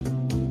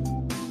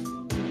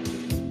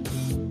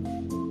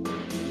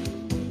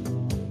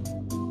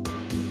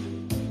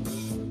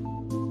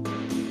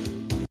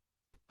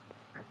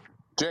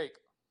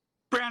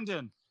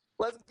Brandon.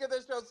 Let's get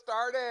this show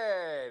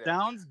started.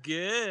 Sounds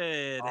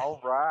good.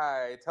 All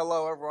right.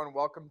 Hello, everyone.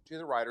 Welcome to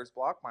the Writer's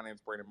Block. My name is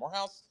Brandon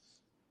Morehouse.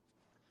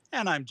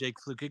 And I'm Jake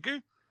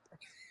Flukicker.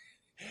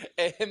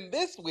 And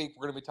this week,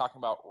 we're going to be talking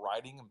about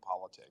writing and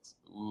politics.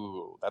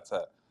 Ooh, that's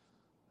going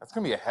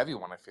to be a heavy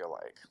one, I feel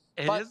like.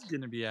 It is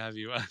going to be a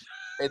heavy one.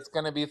 It's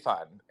going to be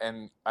fun.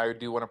 And I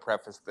do want to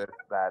preface this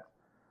that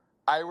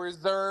I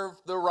reserve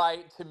the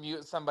right to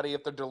mute somebody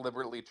if they're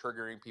deliberately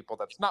triggering people.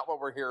 That's not what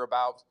we're here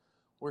about.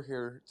 We're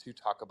here to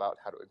talk about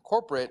how to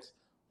incorporate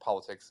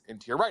politics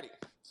into your writing.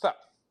 So,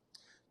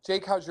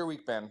 Jake, how's your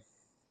week been?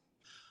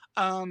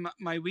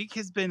 My week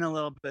has been a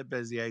little bit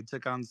busy. I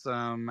took on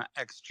some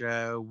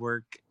extra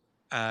work,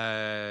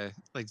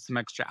 like some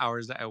extra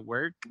hours at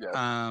work. Yes.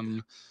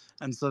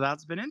 And so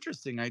that's been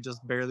interesting. I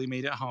just barely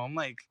made it home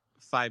like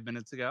 5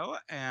 minutes ago,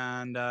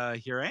 and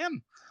here I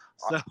am.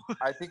 So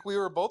I think we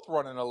were both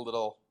running a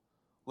little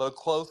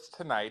close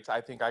tonight.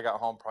 I think I got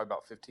home probably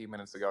about 15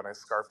 minutes ago, and I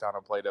scarfed down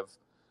a plate of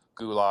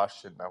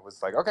goulash, and I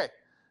was like, okay,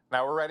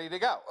 now we're ready to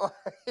go.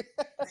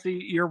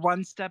 See, you're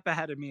one step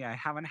ahead of me. I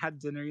haven't had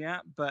dinner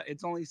yet, but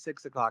it's only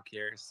 6 o'clock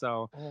here,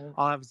 so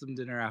I'll have some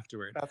dinner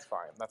afterward. That's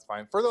fine. That's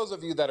fine. For those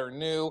of you that are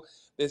new,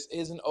 this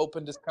is an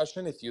open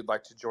discussion. If you'd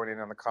like to join in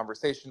on the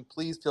conversation,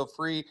 please feel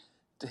free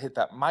to hit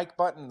that mic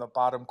button in the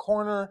bottom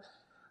corner.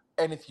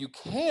 And if you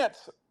can't,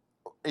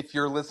 if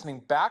you're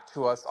listening back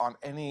to us on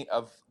any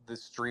of the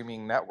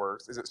streaming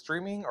networks, is it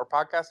streaming or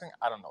podcasting?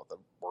 I don't know what the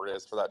word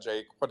is for that,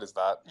 Jake. What is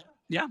that?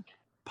 Yeah.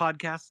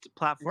 Podcast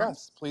platforms.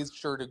 Yes, please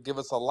sure to give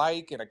us a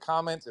like and a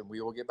comment, and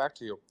we will get back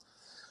to you.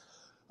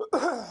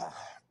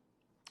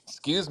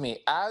 Excuse me.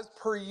 As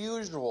per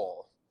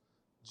usual,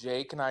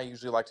 Jake and I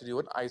usually like to do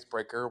an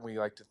icebreaker. We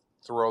like to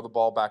throw the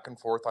ball back and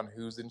forth on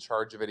who's in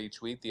charge of it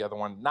each week, the other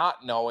one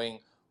not knowing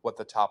what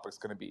the topic's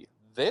going to be.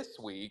 This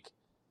week,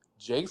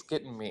 Jake's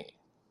getting me.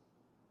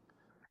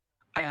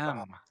 I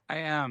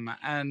am.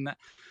 And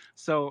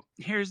so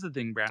here's the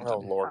thing, Brandon. Oh,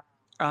 Lord.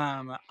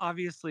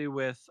 Obviously,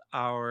 with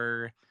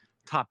our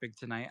topic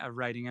tonight of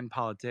writing and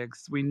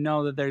politics, we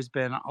know that there's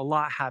been a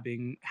lot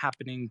happening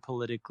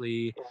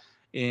politically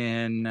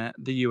in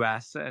the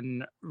U.S.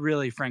 and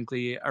really,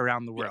 frankly,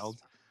 around the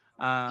world.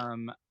 Yes.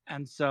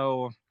 And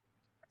so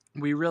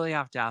we really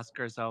have to ask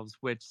ourselves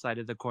which side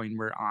of the coin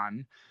we're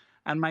on.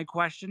 And my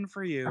question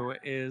for you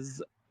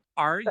is,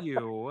 are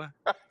you...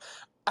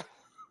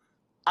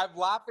 I'm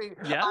laughing.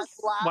 Yes? I'm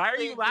laughing. Why are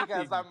you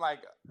laughing? Because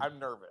I'm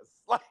nervous.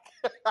 Like,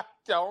 I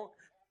don't.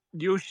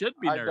 You should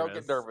be nervous. I don't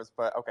get nervous,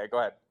 but okay, go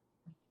ahead.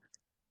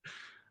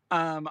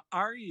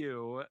 Are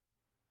you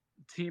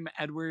Team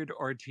Edward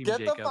or Team Get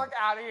Jacob? Get the fuck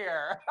out of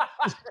here.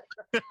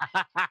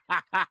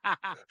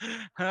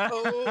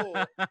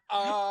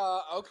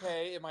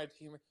 Okay, am I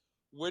Team...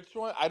 Which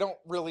one? I don't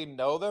really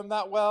know them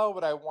that well,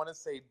 but I want to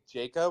say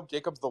Jacob.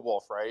 Jacob's the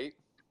wolf, right?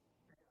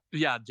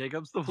 Yeah,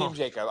 Jacob's the wolf. Team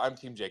Jacob. I'm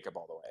Team Jacob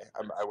all the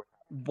way.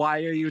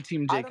 Why are you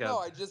Team Jacob? I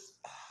don't know.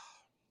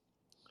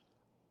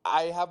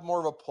 I have more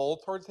of a pull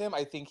towards him.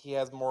 I think he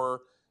has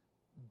more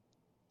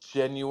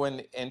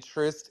genuine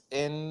interest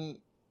in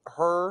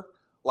her,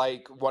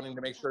 like wanting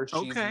to make sure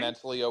she's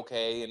mentally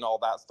okay and all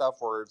that stuff.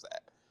 Whereas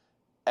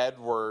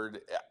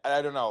Edward,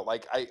 I don't know.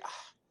 Like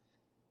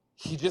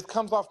he just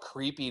comes off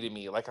creepy to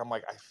me. Like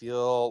I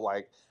feel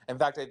like. In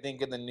fact, I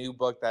think in the new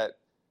book that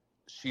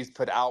she's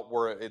put out,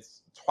 where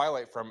it's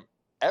Twilight from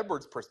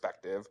Edward's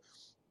perspective,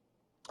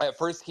 at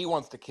first he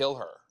wants to kill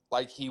her.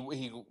 Like he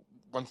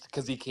wants,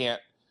 because he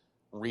can't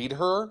read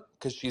her,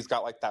 because she's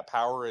got like that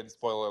power, and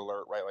spoiler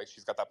alert, right? Like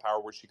she's got that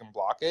power where she can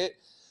block it.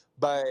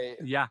 But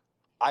yeah,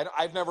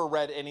 I've never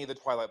read any of the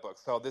Twilight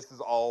books, so this is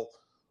all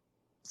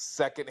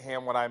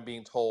secondhand what I'm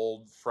being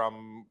told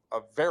from a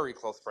very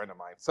close friend of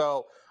mine.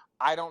 So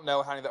I don't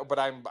know how, but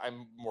I'm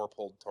more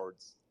pulled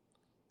towards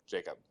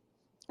Jacob.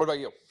 What about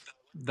you?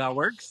 That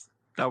works.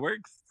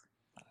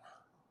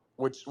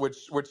 Which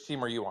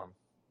team are you on?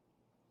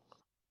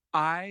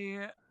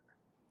 I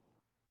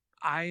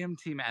am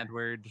Team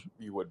Edward.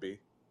 You would be.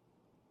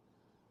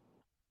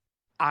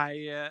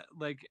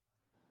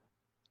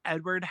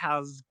 Edward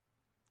has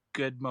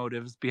good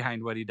motives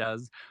behind what he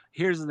does.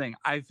 Here's the thing.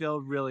 I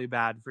feel really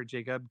bad for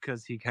Jacob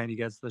because he kind of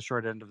gets the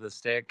short end of the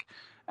stick,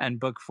 and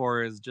book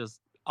 4 is just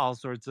all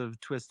sorts of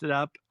twisted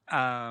up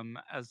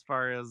as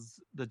far as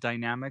the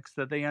dynamics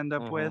that they end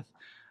up with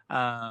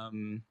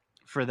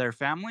for their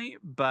family.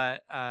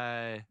 But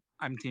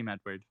I'm Team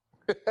Edward.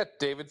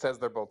 David says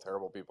they're both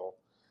terrible people.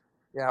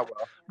 Yeah,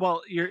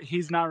 well,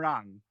 he's not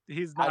wrong.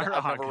 He's not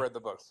wrong. I've never read the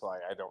book, so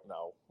I don't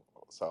know.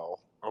 So,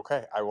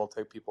 okay, I will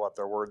take people at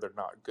their word. They're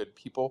not good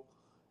people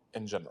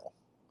in general.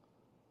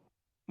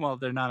 Well,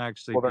 they're not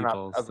actually people.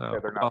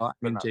 They're not. Well, I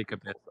mean,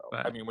 Jacob is. So.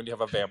 I mean, when you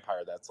have a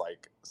vampire that's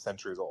like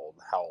centuries old,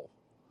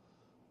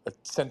 a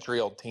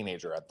century-old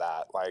teenager at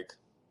that, like,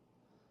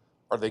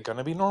 are they going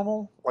to be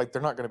normal? Like,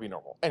 they're not going to be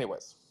normal.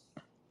 Anyways.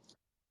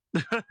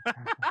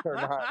 They're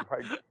not,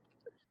 like...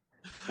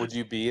 Would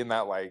you be in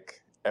that,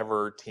 like,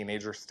 ever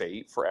teenager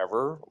state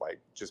forever? Like,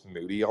 just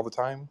moody all the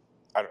time?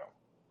 I don't know.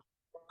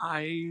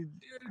 I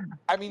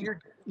mean, you're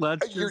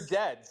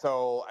dead,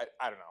 so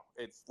I don't know.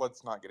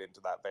 let's not get into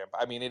that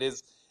vampire. I mean, it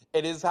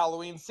is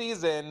Halloween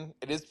season.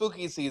 It is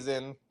spooky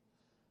season.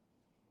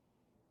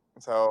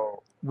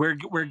 So we're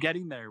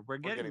getting there. We're we're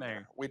getting getting there.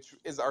 there, which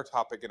is our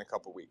topic in a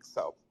couple weeks.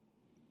 So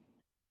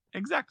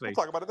exactly, we'll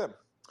talk about it then.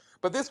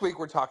 But this week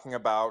we're talking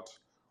about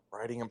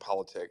writing and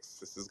politics.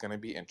 This is going to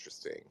be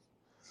interesting.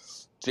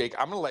 Jake,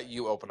 I'm going to let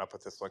you open up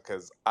with this one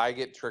because I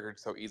get triggered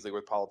so easily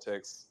with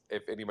politics.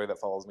 If anybody that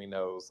follows me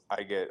knows,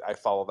 I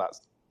follow that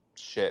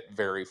shit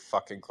very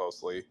fucking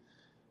closely.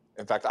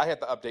 In fact, I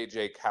have to update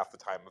Jake half the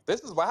time.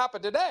 This is what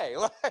happened today.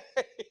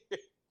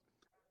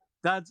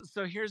 That's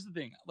so. Here's the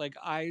thing. Like,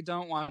 I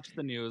don't watch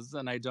the news,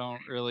 and I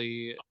don't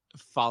really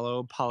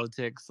follow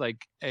politics.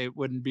 Like, it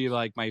wouldn't be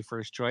like my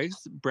first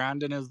choice.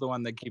 Brandon is the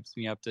one that keeps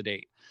me up to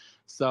date.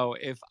 So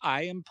if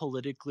I am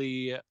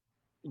politically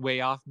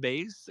way off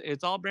base,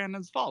 it's all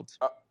Brandon's fault.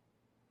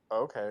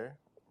 Okay,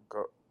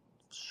 go.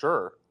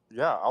 Sure,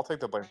 yeah, I'll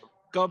take the blame.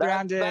 Go,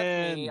 Brandon.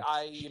 That's me.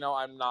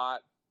 I'm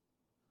not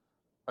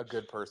a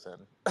good person.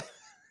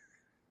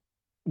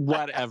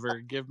 Whatever.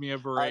 Give me a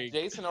break.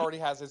 Jason already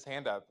has his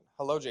hand up.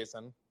 Hello,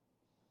 Jason.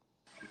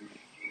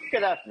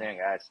 Good afternoon,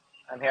 guys.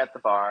 I'm here at the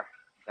bar.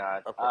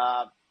 Okay.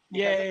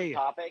 Because of the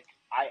topic,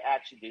 I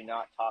actually do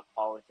not talk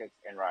politics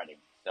in writing.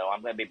 So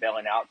I'm going to be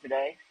bailing out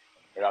today.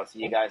 But I'll see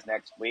you guys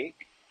next week.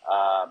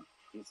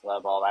 Peace,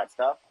 love, all that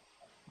stuff.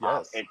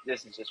 Yes.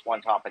 This is just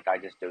one topic I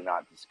just do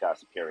not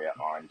discuss, period,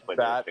 on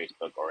Twitter,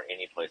 Facebook, or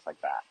any place like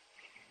that.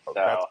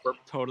 So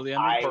totally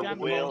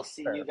understandable. I will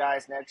see you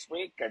guys next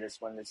week. I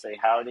just wanted to say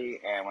howdy.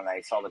 And when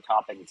I saw the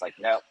topic, it's like,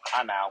 nope,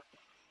 I'm out.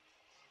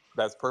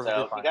 That's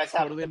perfectly fine. You guys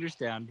totally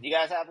understand. You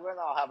guys have one.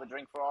 I'll have a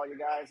drink for all you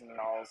guys, and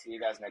I'll see you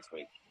guys next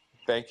week.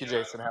 Thank you,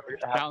 Jason. Have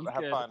fun.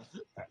 All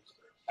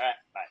right,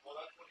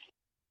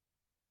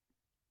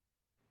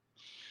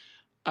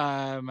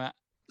 bye.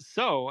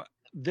 So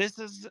this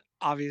is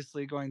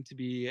obviously going to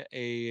be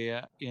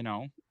a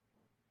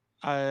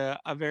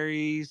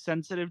very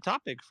sensitive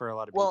topic for a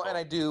lot of people. Well, and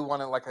I do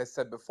want to, like I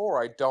said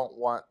before, I don't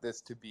want this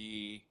to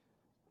be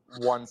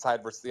one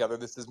side versus the other.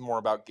 This is more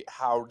about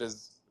how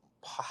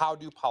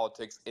do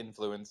politics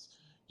influence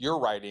your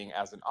writing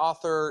as an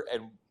author,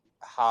 and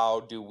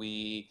how do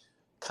we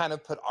kind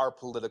of put our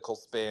political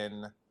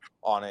spin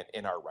on it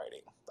in our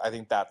writing. I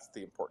think that's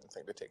the important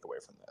thing to take away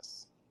from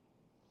this.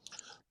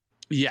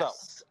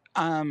 Yes.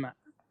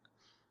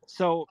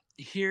 So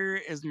here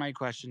is my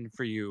question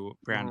for you,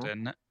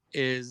 Brandon,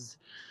 is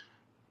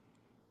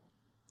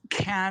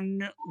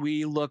can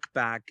we look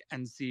back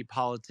and see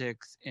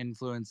politics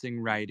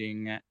influencing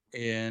writing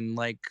in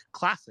like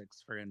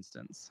classics, for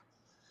instance?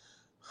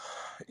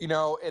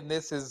 And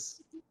this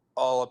is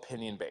all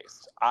opinion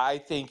based. I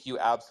think you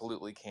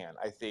absolutely can.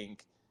 I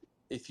think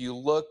if you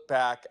look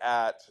back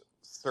at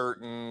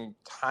certain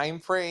time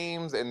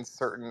frames in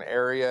certain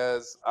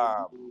areas,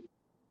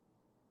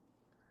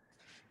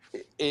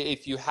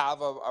 if you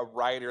have a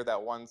writer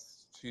that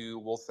wants to,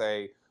 we'll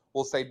say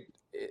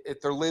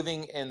if they're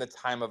living in the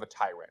time of a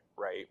tyrant,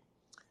 right,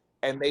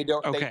 and they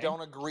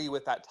don't agree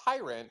with that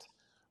tyrant,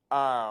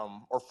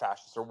 or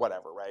fascist or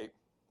whatever, right,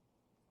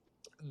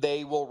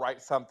 they will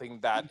write something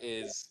that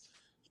is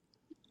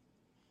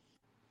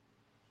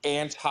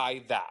anti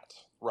that,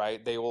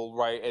 right? They will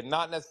write, and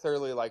not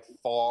necessarily like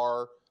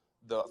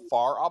the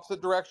far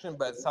opposite direction,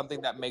 but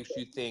something that makes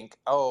you think,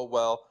 oh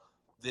well,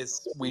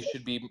 we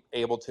should be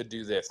able to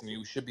do this, and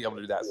you should be able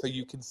to do that. So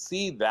you can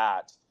see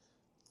that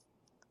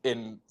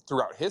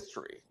throughout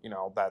history.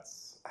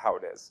 That's how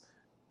it is.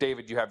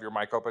 David, you have your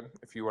mic open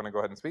if you want to go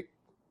ahead and speak.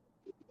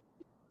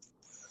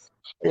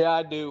 Yeah,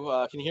 I do.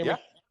 Can you hear me?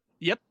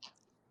 Yep.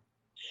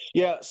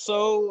 Yeah,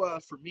 so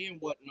for me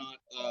and whatnot,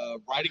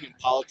 writing and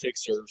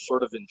politics are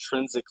sort of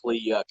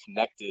intrinsically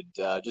connected.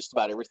 Just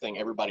about everything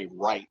everybody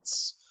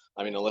writes.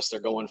 I mean, unless they're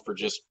going for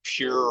just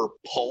pure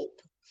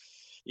pulp,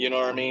 you know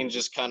what I mean?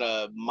 Just kind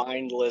of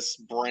mindless,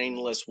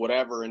 brainless,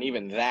 whatever. And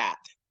even that,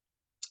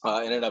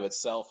 in and of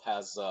itself,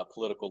 has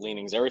political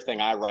leanings.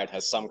 Everything I write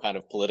has some kind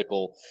of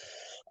political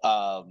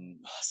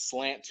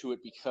slant to it,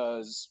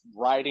 because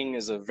writing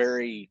is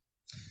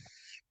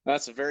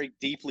that's a very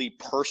deeply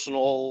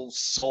personal,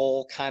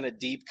 soul kind of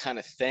deep kind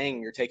of thing.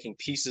 You're taking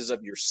pieces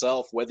of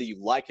yourself, whether you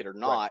like it or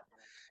not,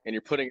 and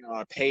you're putting it on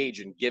a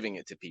page and giving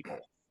it to people.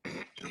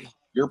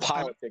 Your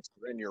politics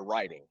are in your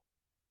writing,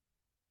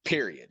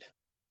 period.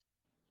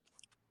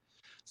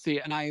 See,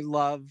 and I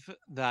love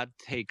that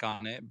take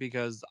on it,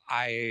 because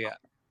I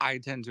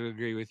tend to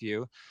agree with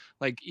you.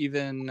 Like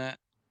even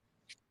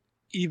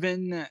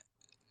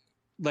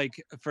like,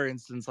 for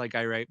instance, like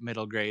I write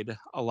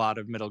a lot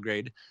of middle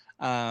grade.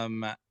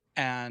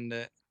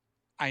 And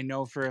I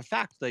know for a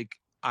fact, like,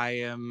 I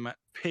am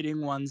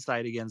pitting one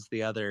side against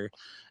the other,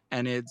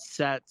 and it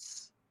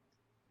sets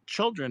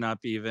children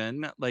up,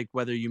 even like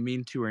whether you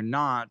mean to or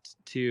not,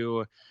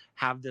 to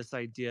have this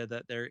idea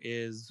that there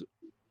is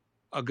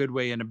a good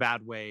way and a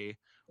bad way,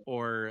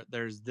 or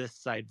there's this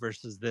side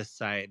versus this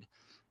side.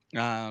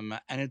 And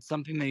it's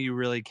something that you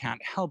really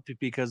can't help,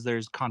 because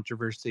there's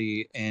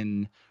controversy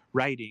in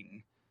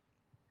writing.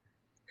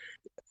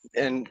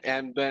 and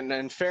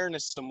in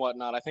fairness and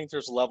whatnot, I think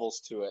there's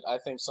levels to it. I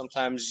think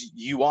sometimes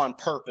you on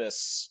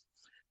purpose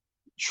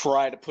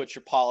try to put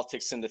your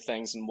politics into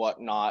things and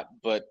whatnot,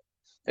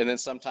 and then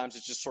sometimes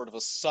it's just sort of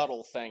a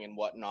subtle thing and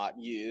whatnot.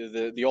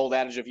 The old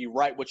adage of you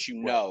write what you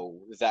know,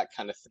 that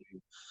kind of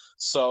thing.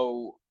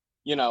 So,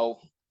 you know,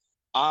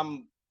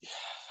 I'm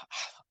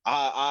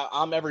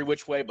every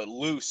which way but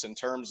loose in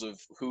terms of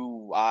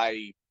who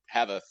I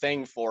have a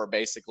thing for,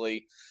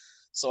 basically.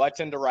 So I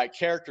tend to write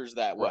characters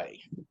that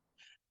way.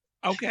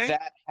 Okay.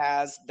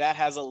 That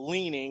has a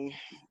leaning,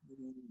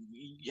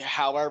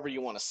 however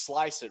you want to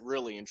slice it,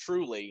 really and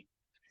truly,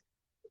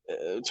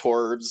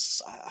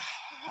 towards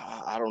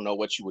I don't know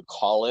what you would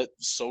call it,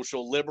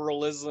 social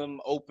liberalism,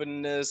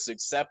 openness,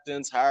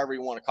 acceptance, however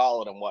you want to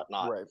call it and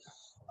whatnot. Right.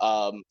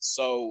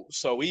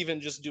 So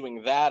even just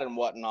doing that and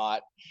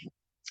whatnot,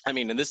 I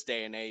mean, in this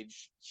day and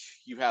age,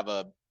 you have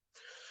a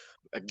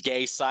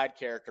gay side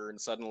character and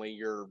suddenly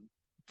you're,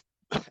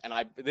 and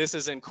this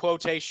is in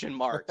quotation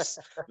marks,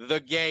 the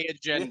gay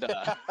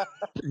agenda.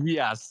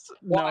 Yes.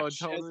 Watch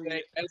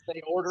Totally. as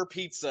they order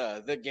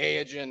pizza, the gay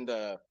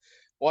agenda.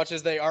 Watch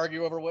as they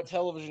argue over what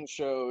television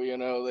show,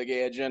 the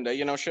gay agenda,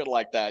 shit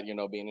like that,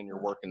 being in your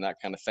work and that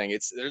kind of thing.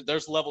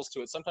 There's levels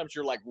to it. Sometimes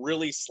you're like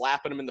really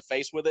slapping them in the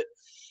face with it,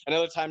 and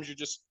other times you're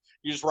just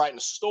writing a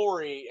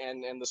story,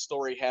 and the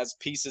story has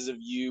pieces of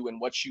you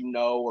and what you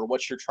know or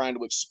what you're trying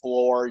to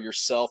explore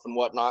yourself and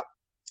whatnot,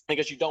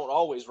 because you don't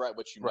always write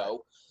what you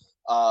know.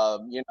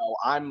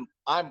 I'm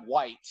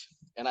white,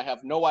 and I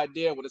have no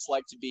idea what it's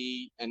like to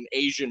be an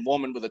Asian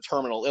woman with a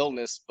terminal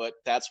illness, but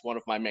that's one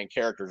of my main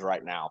characters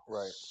right now.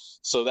 Right.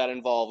 So that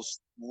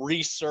involves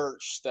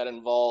research, that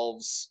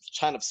involves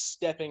kind of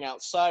stepping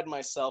outside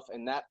myself,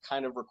 and that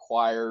kind of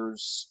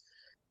requires,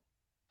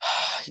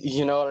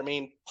 you know what I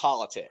mean,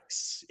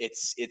 politics.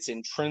 It's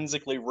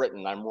intrinsically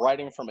written. I'm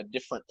writing from a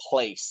different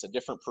place, a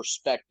different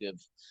perspective.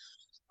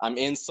 I'm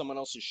in someone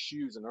else's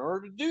shoes. And in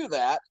order to do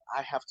that,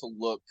 I have to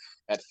look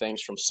at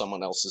things from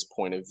someone else's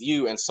point of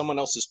view. And someone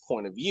else's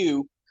point of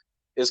view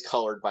is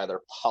colored by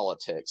their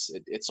politics.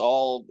 It's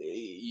all,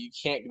 you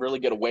can't really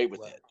get away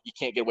with it. You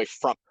can't get away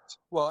from it.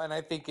 Well, and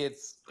I think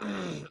it's,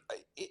 and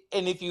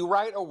if you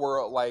write a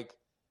world, like,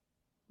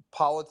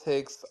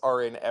 politics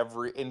are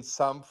in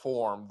some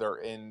form,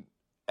 they're in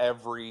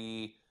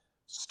every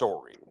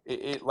story.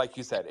 Like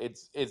you said,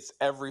 it's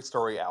every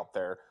story out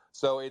there.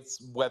 So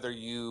it's whether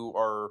you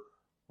are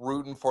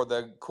rooting for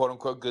the quote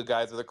unquote good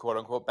guys or the quote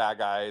unquote bad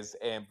guys,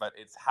 but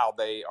it's how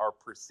they are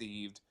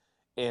perceived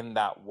in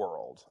that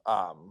world.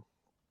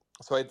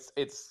 So it's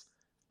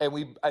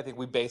and I think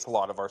we base a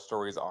lot of our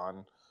stories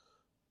on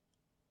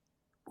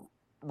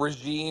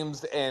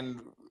regimes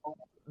and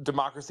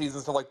democracies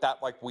and stuff like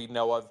that, like we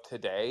know of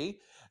today.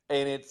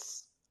 And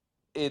it's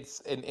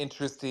an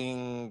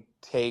interesting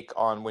take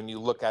on, when you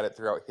look at it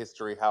throughout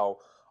history, how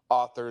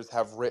authors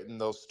have written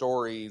those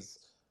stories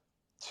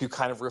to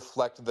kind of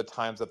reflect the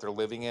times that they're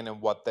living in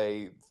and what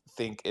they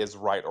think is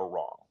right or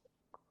wrong,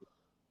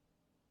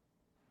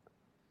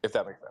 if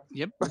that makes sense.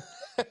 Yep.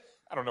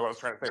 I don't know what I was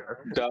trying to say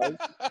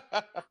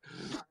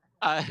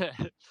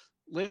there.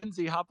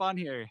 Lindsay, hop on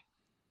here.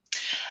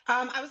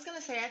 I was going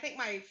to say, I think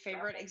my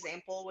favorite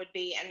example would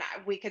be, and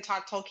we could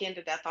talk Tolkien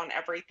to death on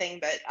everything,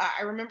 but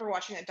I remember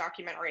watching a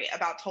documentary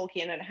about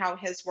Tolkien and how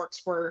his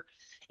works were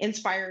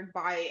inspired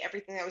by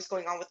everything that was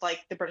going on with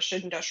like the British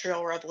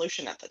Industrial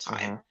Revolution at the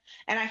time.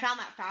 And I found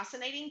that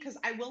fascinating because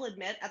I will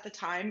admit at the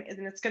time, and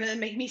it's going to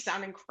make me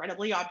sound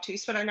incredibly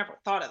obtuse, but I never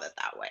thought of it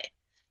that way,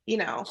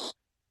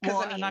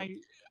 Well,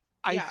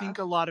 I think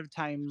a lot of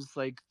times,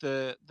 like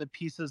the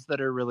pieces that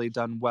are really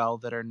done well,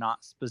 that are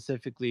not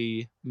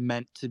specifically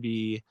meant to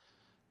be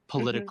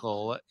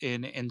political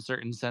in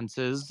certain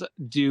senses,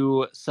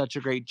 do such a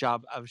great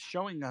job of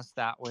showing us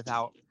that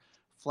without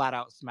flat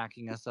out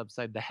smacking us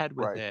upside the head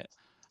with it.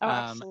 Oh,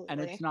 absolutely.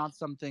 And it's not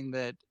something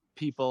that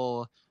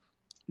people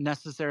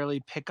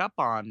necessarily pick up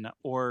on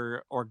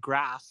or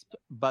grasp,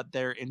 but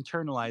they're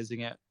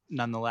internalizing it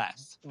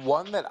nonetheless.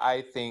 One that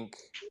I think,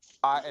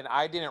 and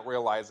I didn't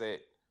realize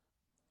it,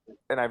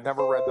 and I've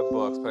never read the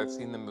books, but I've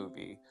seen the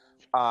movie,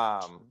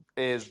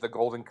 is The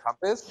Golden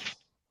Compass,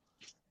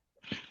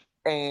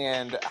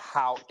 and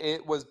how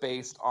it was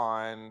based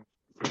on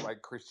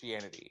like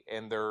Christianity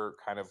and their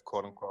kind of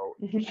quote unquote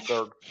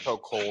their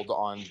chokehold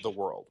on the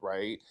world,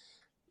 right?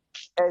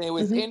 And it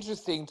was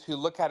interesting to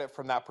look at it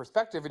from that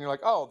perspective, and you're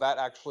like, oh, that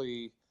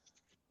actually,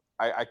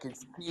 I can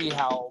see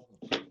how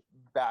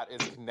that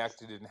is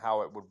connected and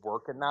how it would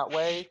work in that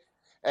way.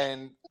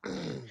 And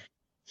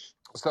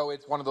so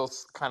it's one of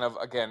those kind of,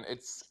 again,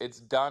 it's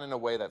done in a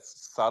way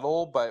that's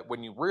subtle, but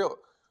when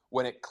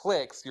it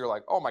clicks, you're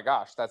like, oh my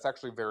gosh, that's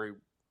actually very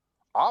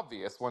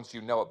obvious once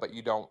you know it, but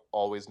you don't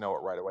always know it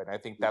right away. And I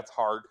think that's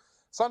hard.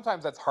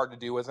 Sometimes that's hard to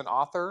do as an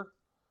author.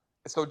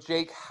 So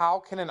Jake, how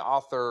can an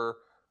author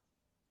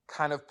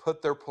kind of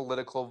put their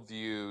political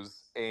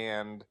views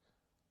and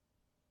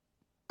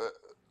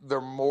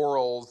their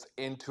morals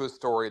into a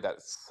story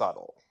that's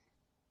subtle?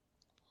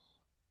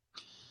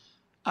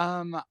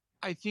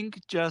 I think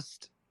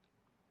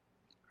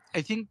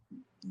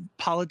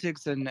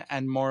politics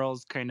and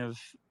morals kind of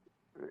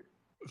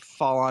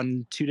fall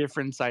on two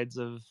different sides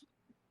of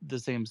the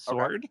same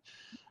sword.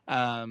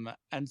 And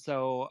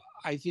so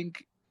I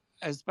think,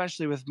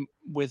 especially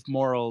with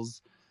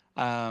morals,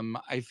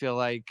 I feel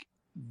like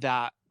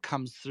that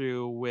comes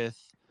through with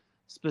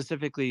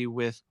specifically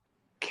with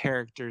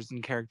characters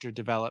and character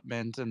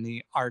development and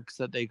the arcs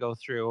that they go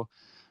through.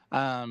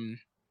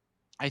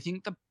 I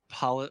think the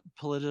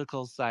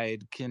political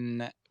side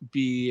can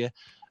be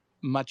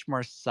much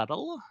more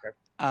subtle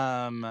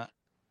than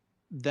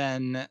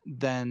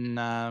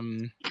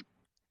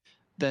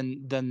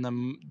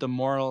the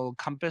moral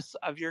compass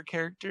of your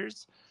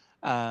characters.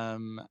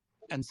 And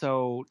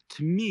so,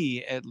 to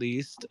me, at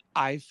least,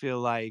 I feel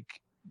like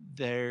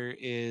there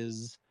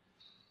is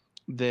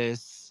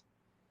this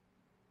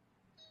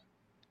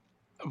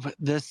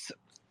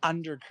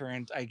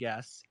undercurrent, I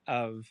guess,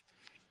 of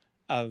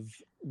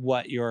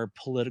what your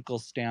political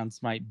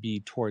stance might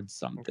be towards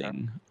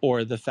something,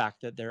 or the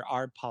fact that there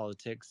are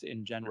politics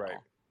in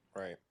general.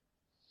 Right.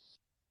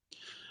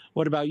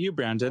 What about you,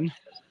 Brandon?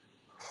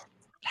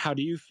 How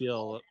do you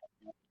feel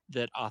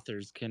that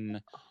authors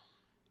can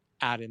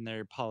add in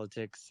their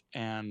politics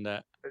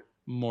and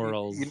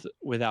morals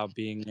without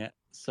being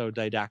so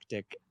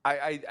didactic?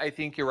 I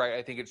think you're right.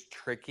 I think it's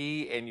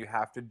tricky, and you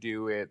have to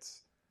do it.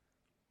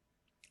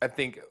 I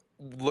think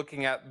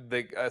looking at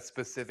a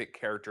specific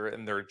character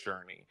and their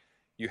journey,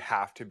 you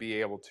have to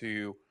be able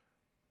to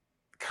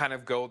kind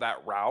of go that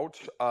route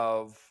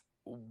of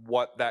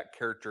what that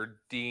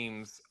character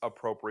deems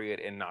appropriate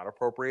and not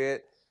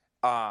appropriate.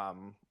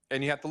 And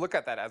you have to look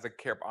at that as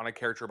on a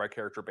character by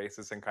character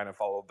basis and kind of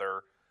follow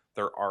their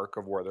arc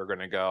of where they're going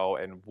to go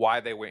and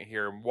why they went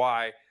here and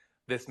why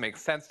this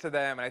makes sense to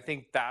them. And I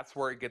think that's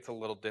where it gets a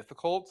little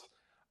difficult,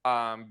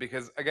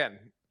 because again,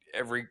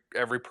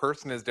 every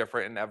person is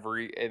different,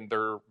 and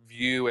their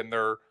view and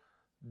their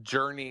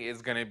journey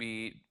is going to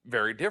be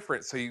very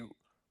different. So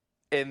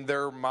in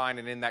their mind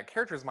and in that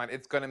character's mind,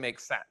 it's going to make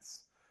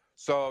sense.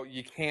 So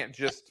you can't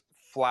just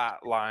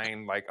flat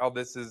line like, oh,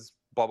 this is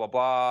blah blah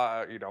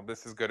blah,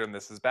 this is good and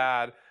this is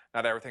bad.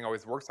 Not everything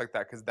always works like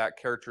that, because that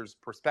character's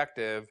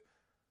perspective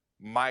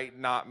might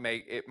not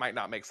make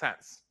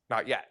sense,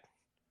 not yet.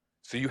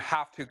 So you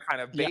have to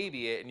kind of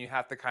baby it, and you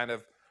have to kind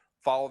of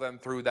follow them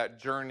through that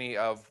journey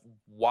of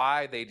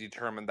why they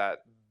determine that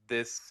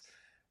this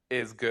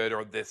is good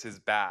or this is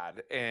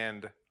bad.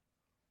 And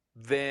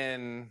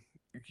then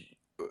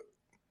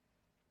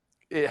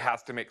it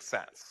has to make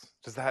sense.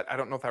 I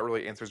don't know if that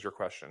really answers your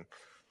question.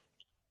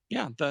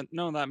 Yeah,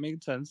 that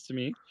made sense to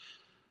me.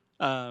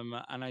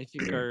 And I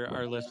think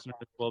our listeners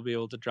will be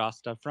able to draw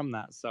stuff from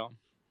that. So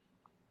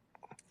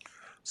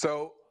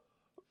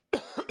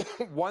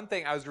one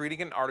thing, I was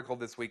reading an article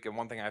this week, and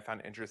one thing I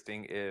found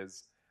interesting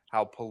is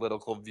how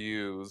political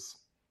views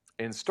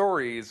in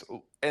stories,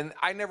 and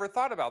I never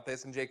thought about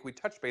this, and Jake, we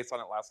touched base on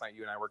it last night,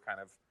 you and I were kind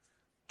of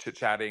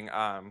chit-chatting,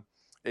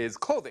 is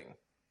clothing.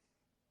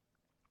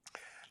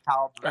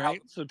 All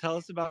right, so tell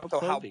us about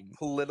clothing. How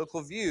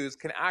political views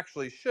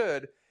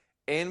should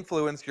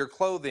influence your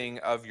clothing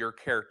of your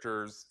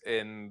characters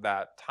in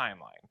that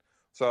timeline.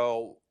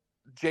 So,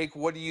 Jake,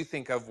 what do you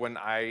think of when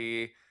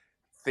I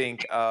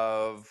think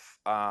of,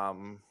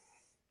 I'm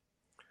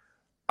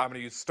going to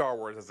use Star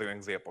Wars as an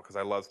example because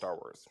I love Star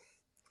Wars.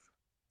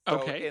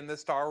 So in the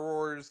Star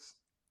Wars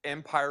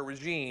Empire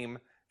regime,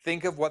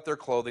 think of what their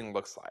clothing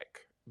looks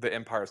like. The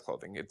Empire's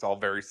clothing. It's all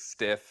very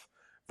stiff,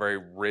 very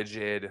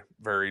rigid,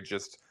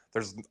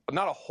 there's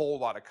not a whole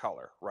lot of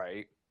color,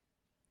 right?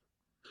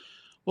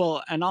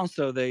 Well, and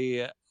also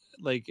they,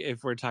 like,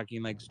 if we're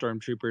talking like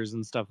stormtroopers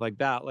and stuff like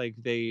that, like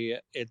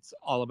it's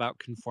all about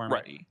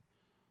conformity.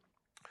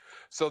 Right.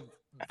 So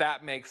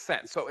that makes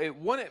sense. So it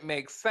wouldn't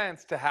make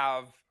sense to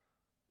have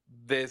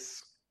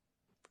this,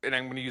 and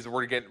I'm going to use the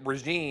word again,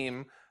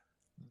 regime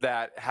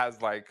that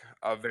has like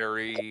a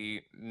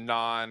very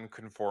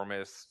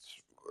non-conformist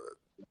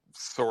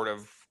sort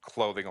of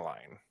clothing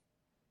line,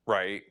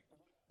 right?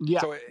 Yeah.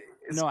 So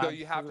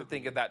you have to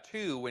think of that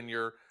too when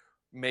you're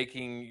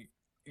making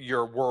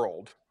your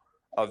world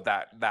of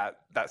that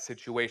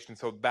situation.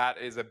 So that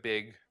is a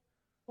big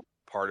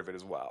part of it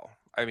as well.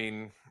 I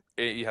mean,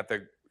 you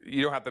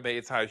don't have to make,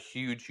 it's not a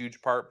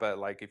huge part, but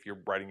like if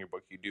you're writing your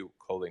book, you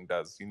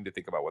need to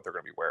think about what they're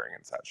going to be wearing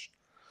and such.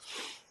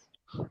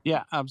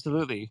 Yeah,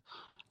 absolutely.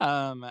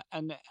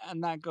 And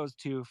that goes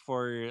too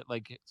for,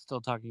 like,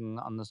 still talking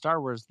on the Star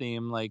Wars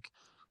theme, like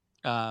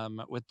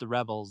with the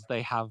Rebels,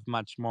 they have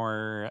much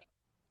more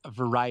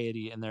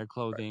variety in their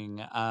clothing.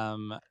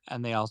 Right.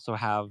 And they also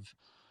have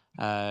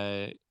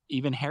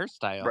even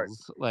hairstyles. Right.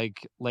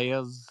 Like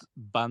Leia's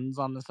buns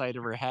on the side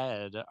of her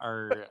head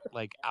are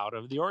like out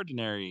of the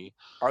ordinary.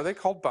 Are they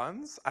called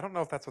buns? I don't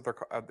know if that's what they're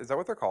called. Is that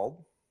what they're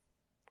called?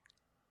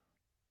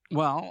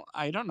 Well,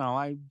 I don't know.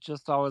 I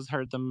just always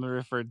heard them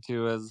referred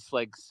to as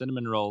like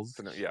cinnamon rolls.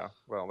 Yeah.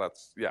 Well,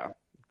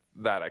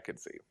 that I could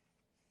see.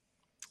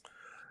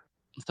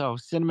 So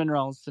cinnamon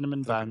rolls,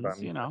 cinnamon buns,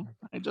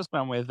 I just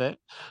went with it.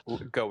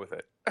 Go with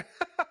it.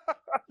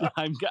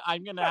 I'm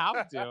going to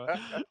have to.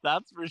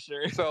 That's for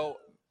sure. So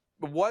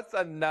what's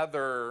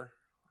another,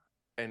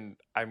 and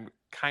I'm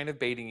kind of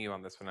baiting you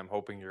on this one. I'm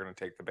hoping you're going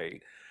to take the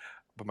bait,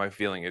 but my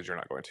feeling is you're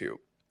not going to.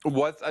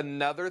 What's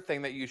another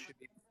thing that you should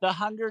be? The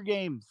Hunger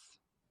Games.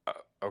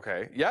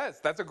 Okay.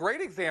 Yes, that's a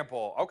great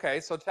example.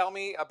 Okay, so tell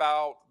me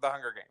about the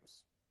Hunger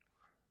Games.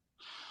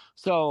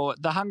 So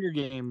the Hunger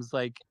Games,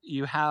 like,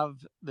 you have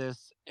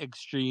this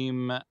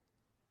extreme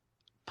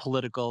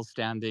political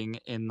standing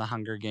in the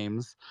Hunger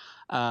Games,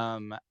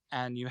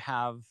 and you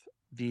have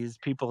these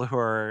people who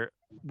are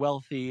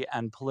wealthy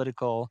and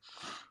political,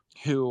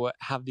 who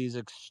have these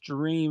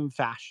extreme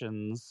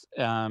fashions,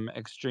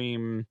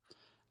 extreme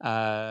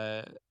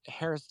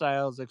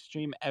hairstyles,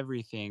 extreme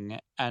everything,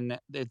 and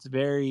it's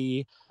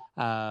very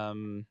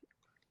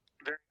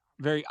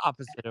very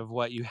opposite of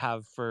what you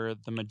have for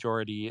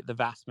the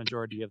vast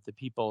majority of the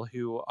people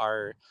who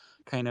are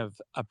kind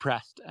of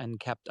oppressed and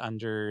kept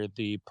under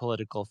the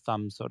political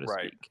thumb, so to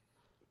speak.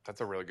 That's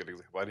a really good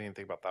example. I didn't even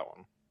think about that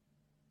one.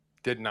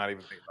 Did not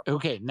even think about that.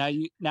 Okay, now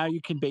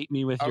you can bait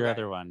me with your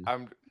other one.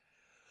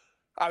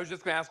 I was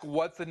just going to ask,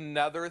 what's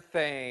another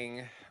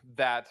thing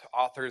that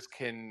authors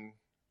can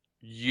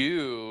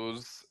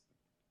use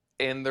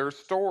in their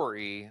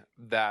story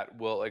that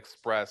will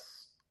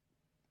express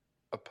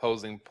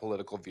opposing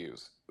political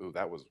views? Ooh,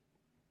 that was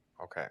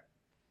okay.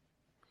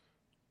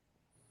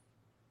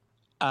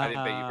 I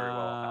didn't bait you very well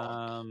on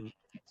that one.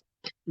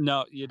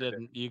 No, you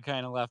didn't. You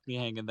kind of left me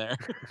hanging there.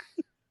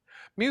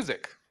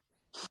 Music.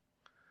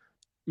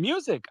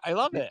 Music. I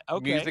love it.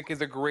 Okay. Music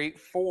is a great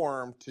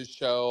form to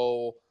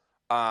show,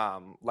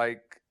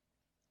 like,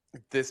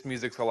 this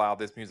music's allowed,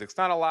 this music's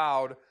not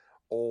allowed,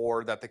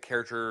 or that the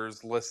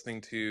character's listening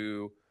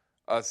to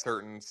a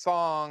certain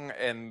song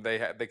and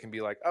they can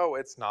be like, oh,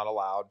 it's not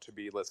allowed to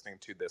be listening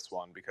to this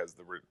one because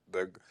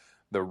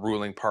the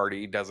ruling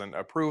party doesn't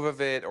approve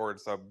of it, or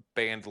it's a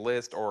banned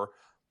list. Or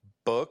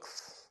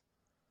books.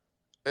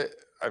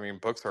 I mean,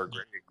 books are a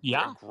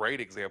great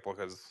example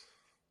because,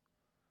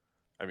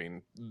 I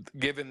mean,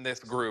 given this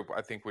group,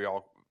 I think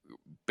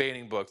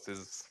banning books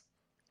is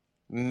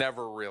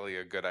never really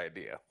a good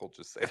idea. We'll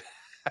just say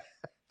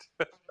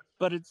that.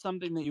 But it's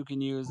something that you can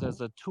use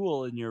as a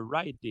tool in your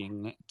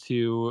writing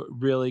to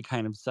really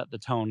kind of set the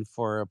tone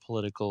for a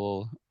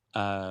political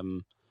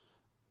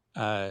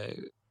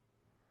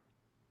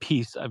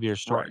piece of your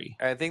story.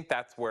 Right. I think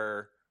that's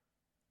where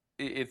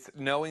it's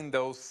knowing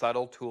those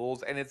subtle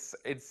tools, and it's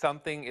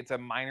a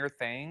minor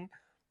thing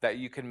that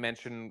you can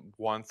mention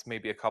once,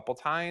 maybe a couple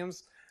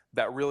times,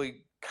 that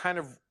really kind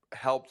of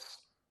helps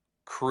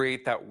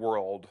create that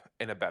world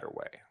in a better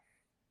way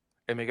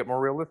and make it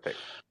more realistic.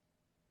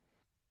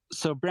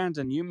 So,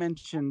 Brandon, you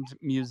mentioned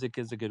music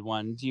is a good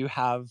one. Do you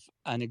have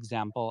an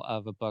example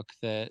of a book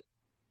that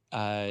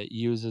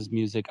uses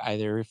music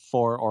either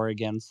for or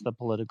against the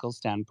political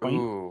standpoint?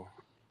 Ooh,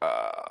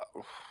 I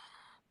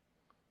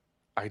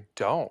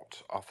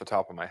don't off the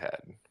top of my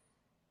head.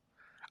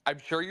 I'm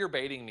sure you're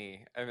baiting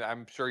me, and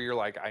I'm sure you're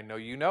like, I know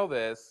you know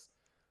this,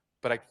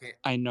 but I can't.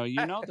 I know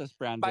you know this,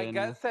 Brandon. My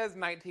gut says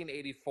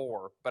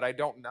 1984, but I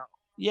don't know.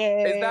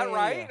 Yay! Is that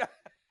right?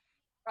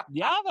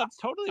 Yeah, that's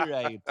totally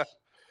right.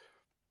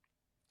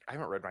 I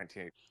haven't read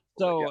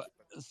 1984.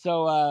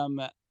 So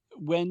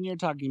when you're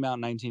talking about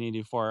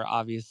 1984,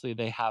 obviously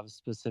they have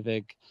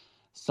specific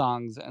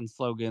songs and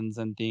slogans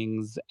and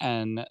things,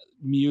 and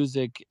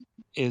music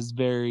is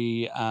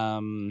very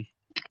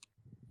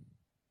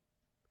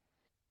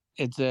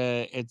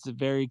it's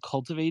very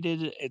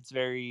cultivated. It's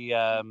very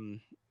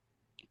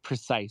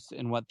precise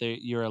in what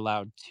you're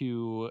allowed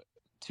to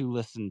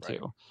listen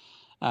to,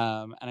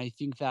 and I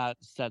think that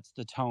sets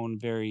the tone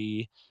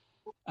very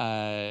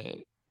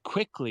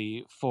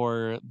quickly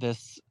for the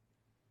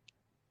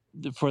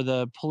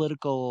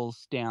political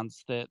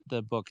stance that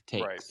the book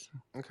takes. Right.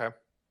 Okay.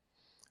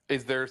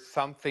 Is there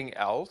something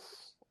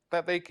else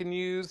that they can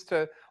use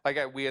to, like,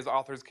 we as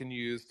authors can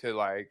use to,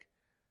 like,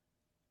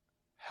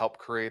 help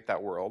create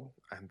that world?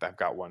 And I've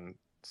got one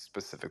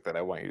specific that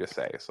I want you to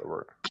say.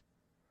 So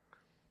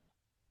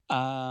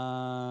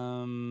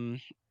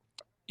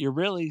you're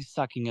really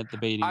sucking at the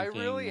baiting I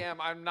thing. really am.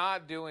 I'm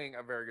not doing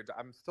a very good job.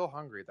 I'm still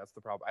hungry. That's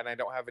the problem. And I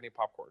don't have any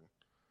popcorn.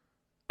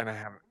 And I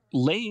haven't.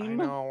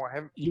 Lame. I know. I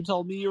haven't. You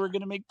told me you were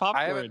going to make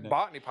popcorn. I haven't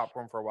bought any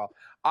popcorn for a while.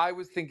 I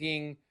was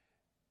thinking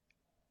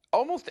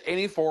almost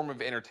any form of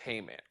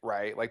entertainment,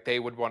 right? Like, they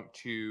would want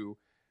to,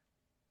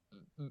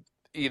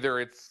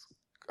 either it's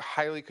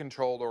highly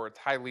controlled or it's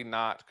highly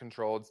not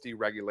controlled, it's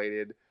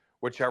deregulated,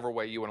 whichever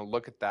way you want to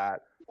look at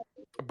that.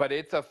 But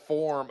it's a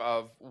form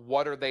of,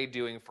 what are they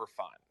doing for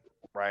fun,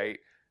 right?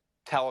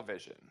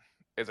 Television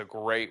is a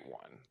great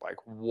one. Like,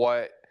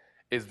 what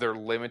is there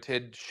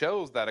limited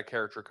shows that a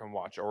character can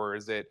watch, or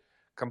is it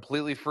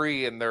completely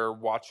free and they're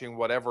watching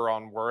whatever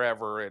on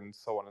wherever, and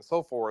so on and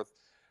so forth?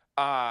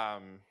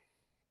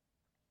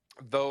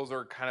 Those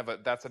are kind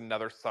of that's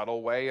another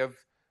subtle way of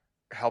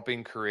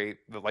helping create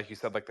like you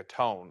said, like, the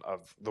tone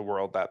of the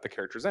world that the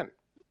character's in.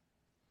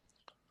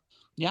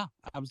 Yeah,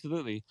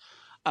 absolutely.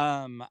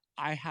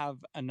 I have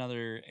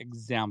another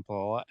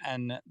example,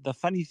 and the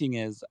funny thing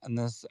is, and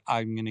this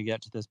I'm going to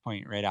get to this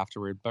point right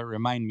afterward, but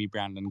remind me,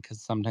 Brandon,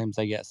 because sometimes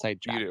I get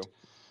sidetracked. You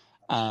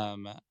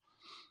do.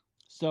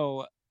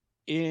 So,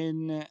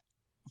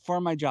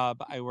 for my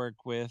job, I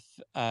work with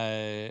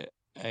a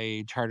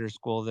charter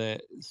school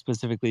that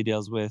specifically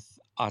deals with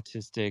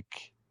autistic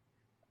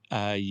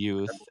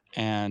youth,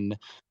 and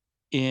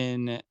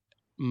in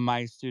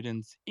my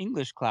students'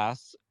 English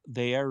class,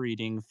 they are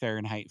reading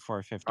Fahrenheit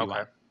 451.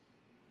 Okay.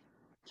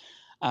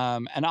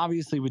 And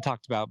obviously, we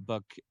talked about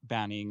book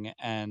banning,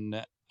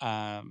 and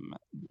a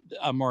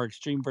more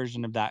extreme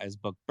version of that is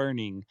book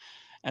burning.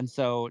 And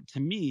so, to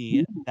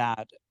me,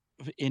 that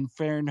in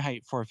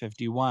Fahrenheit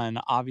 451,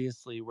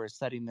 obviously, we're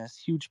setting this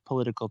huge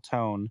political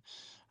tone,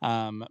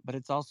 but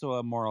it's also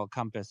a moral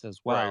compass as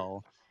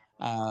well.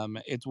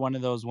 It's one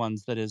of those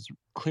ones that is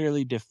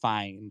clearly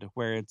defined,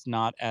 where it's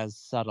not as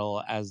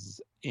subtle as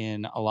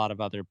in a lot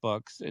of other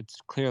books. It's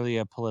clearly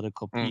a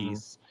political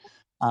piece.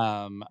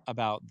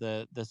 About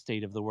the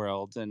state of the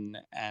world and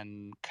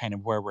kind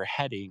of where we're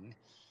heading,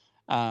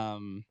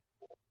 and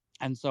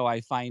so I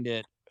find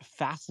it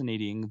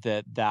fascinating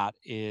that that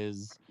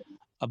is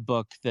a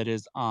book that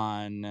is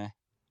on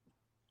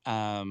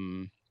a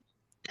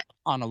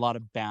lot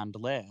of banned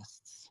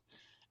lists.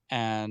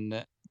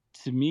 And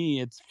to me,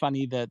 it's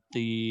funny that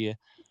the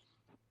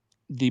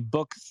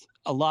books,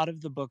 a lot of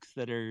the books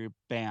that are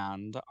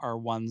banned are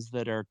ones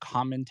that are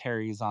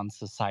commentaries on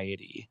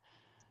society,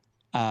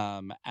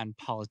 and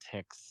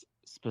politics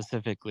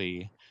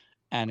specifically.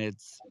 And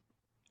it's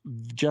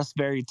just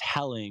very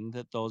telling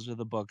that those are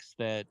the books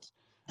that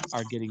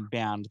are getting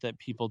banned that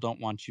people don't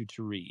want you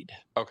to read.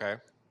 Okay.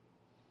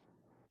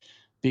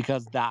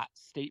 Because that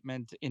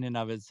statement in and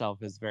of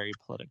itself is very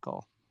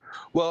political.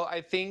 Well,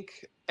 I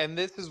think, and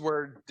this is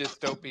where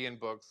dystopian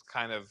books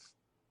kind of,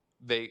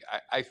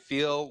 I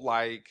feel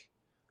like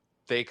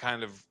they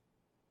kind of,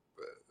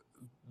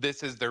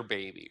 this is their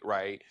baby,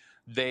 right?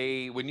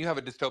 When you have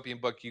a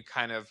dystopian book, you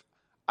kind of,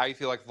 I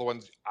feel like the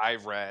ones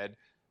I've read,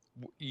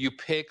 you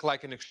pick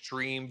like an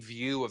extreme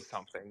view of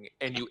something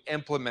and you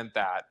implement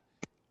that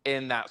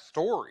in that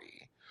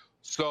story.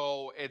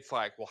 So it's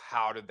like, well,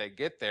 how did they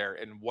get there,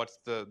 and what's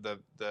the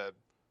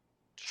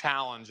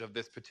challenge of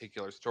this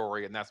particular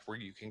story? And that's where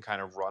you can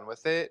kind of run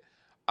with it.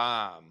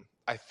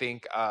 I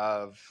think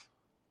of,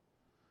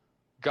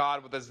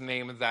 God, what his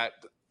name is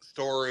that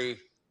story?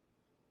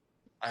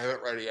 I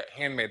haven't read it yet.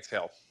 Handmaid's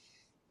Tale.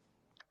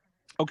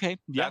 Okay,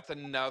 yeah. That's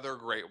another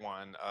great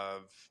one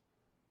of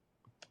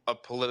a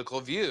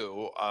political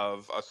view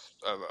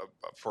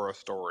for a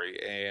story,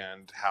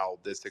 and how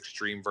this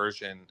extreme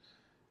version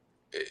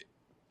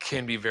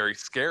can be very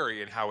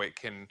scary, and how it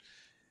can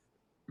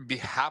be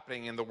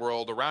happening in the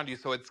world around you.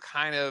 So it's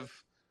kind of,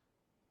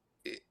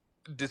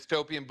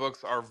 dystopian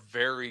books are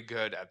very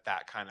good at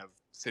that kind of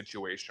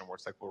situation where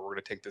it's like, well, we're going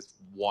to take this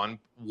one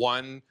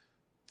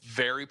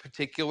very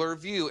particular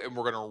view and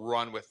we're going to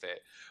run with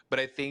it. But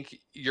I think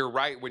you're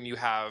right when you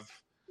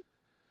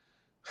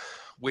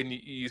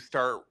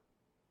start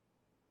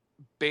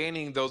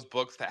banning those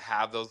books that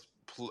have those,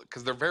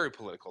 because they're very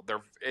political,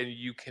 and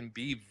you can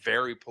be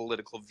very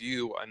political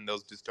view on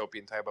those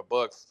dystopian type of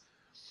books,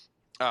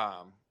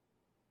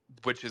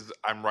 which is,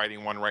 I'm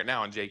writing one right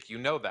now, and Jake, you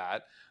know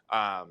that.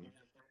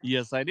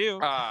 Yes, I do.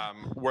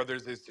 Where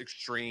there's this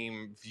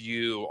extreme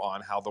view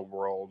on how the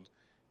world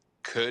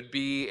could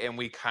be, and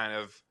we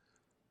can,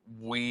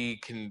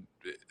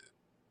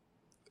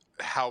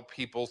 how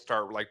people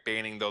start like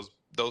banning those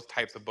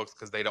types of books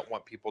because they don't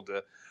want people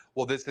to,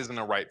 well, this isn't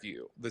a right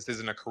view, this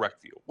isn't a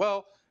correct view.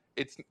 Well,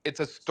 it's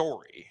a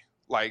story.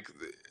 Like,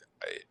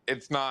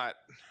 it's not,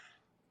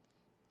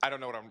 I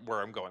don't know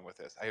where I'm going with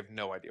this. I have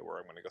no idea where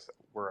I'm going to go.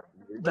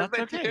 That's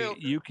okay.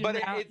 You can,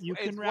 but you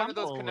can it's one of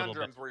those ramble a little bit.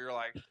 conundrums where you're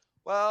like,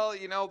 well,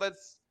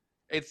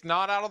 it's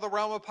not out of the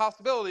realm of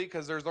possibility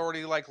because there's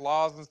already like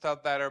laws and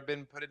stuff that have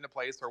been put into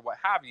place or what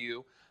have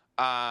you.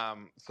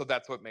 So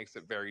that's what makes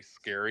it very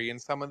scary in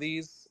some of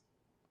these.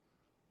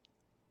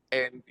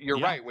 And you're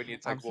right when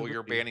it's like, absolutely. well,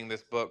 you're banning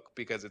this book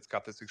because it's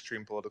got this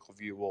extreme political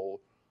view. Well,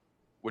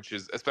 which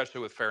is, especially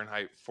with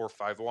Fahrenheit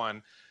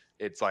 451,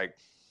 it's like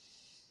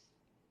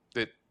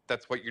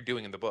that's what you're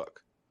doing in the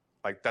book.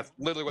 Like, that's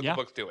literally what the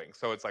book's doing.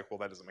 So it's like, well,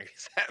 that doesn't make any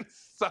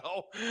sense.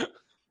 So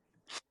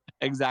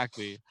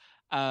exactly.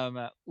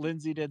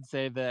 Lindsay did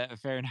say that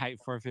Fahrenheit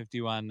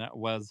 451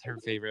 was her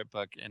favorite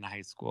book in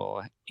high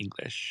school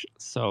English.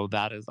 So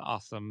that is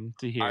awesome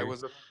to hear,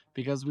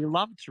 because we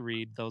love to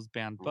read those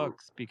banned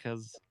books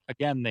because,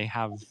 again, they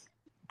have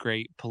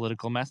great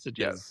political messages.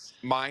 Yes.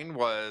 Mine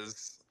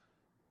was,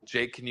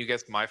 Jake, can you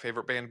guess my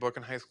favorite banned book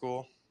in high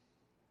school?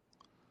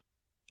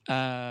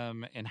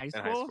 In high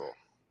school?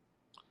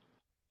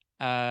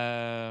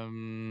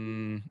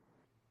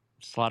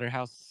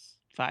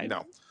 Slaughterhouse-Five?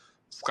 No.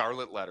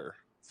 Scarlet Letter.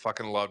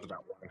 Fucking loved that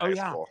one in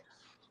high school.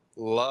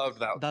 Loved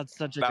that. That's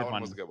such a that good one.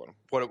 one. Was a good one.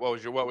 What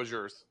was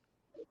yours?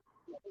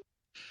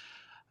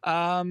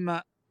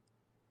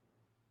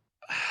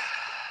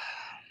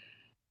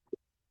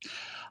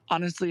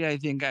 Honestly, I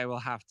think I will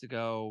have to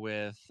go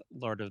with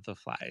Lord of the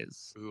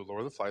Flies. Ooh, Lord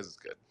of the Flies is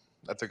good.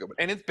 That's a good one.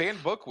 And it's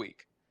banned book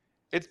week.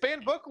 It's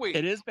banned book week.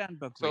 It is banned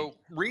book week. So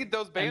read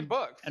those banned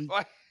books.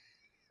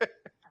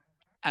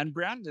 And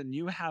Brandon,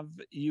 you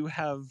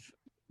have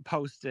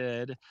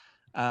posted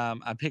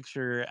a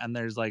picture, and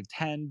there's like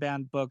 10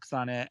 banned books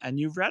on it, and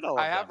you've read all of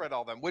them. I have read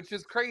all of them, which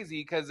is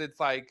crazy because it's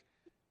like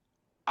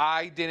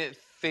I didn't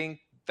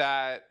think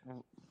that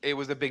it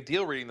was a big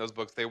deal reading those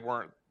books. They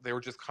weren't. They were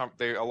just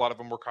a lot of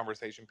them were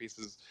conversation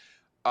pieces,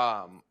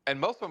 and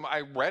most of them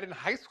I read in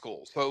high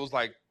school. So it was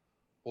like,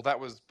 well, that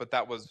was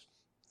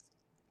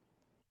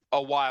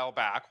a while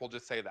back. We'll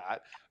just say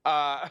that.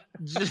 A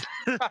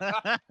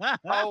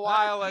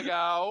while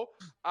ago.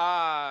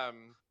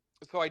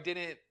 So I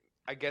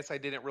guess I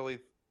didn't really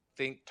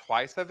think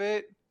twice of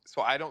it.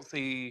 So I don't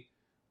see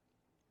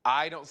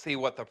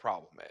what the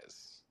problem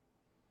is.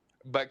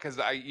 But because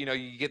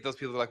you get those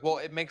people like, well,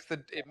 it makes,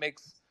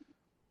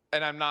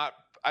 and I'm not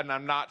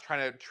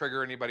trying to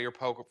trigger anybody or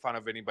poke fun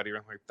of anybody or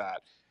anything like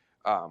that.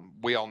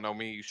 We all know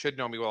me. You should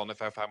know me well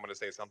enough. If I'm going to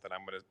say something,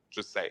 I'm going to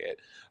just say it.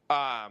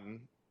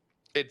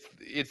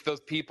 It's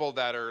those people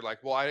that are like,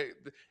 well,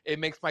 it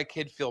makes my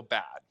kid feel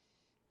bad.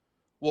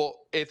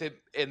 Well, if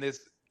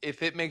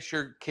it makes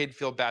your kid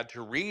feel bad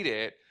to read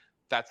it,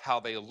 that's how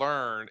they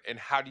learn. And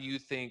how do you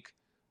think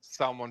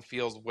someone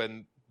feels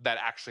when that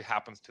actually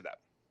happens to them?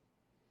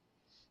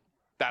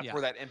 That's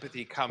where that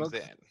empathy comes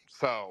in.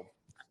 So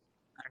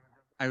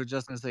I was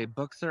just going to say,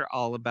 books are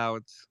all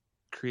about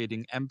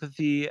creating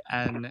empathy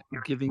and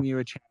giving you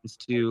a chance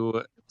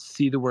to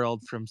see the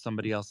world from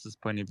somebody else's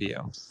point of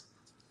view.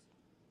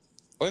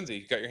 Lindsay,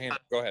 you got your hand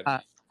up. Go ahead.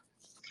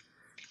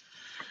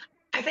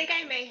 I think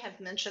I may have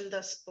mentioned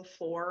this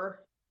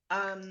before,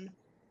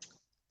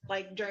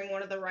 like during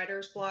one of the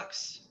writer's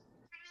blocks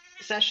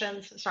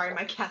sessions. Sorry,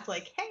 my cat's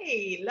like,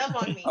 hey, love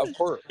on me. Of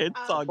course. It's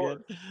all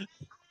good.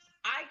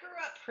 I grew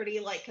up pretty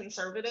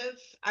conservative.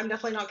 I'm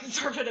definitely not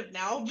conservative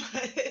now,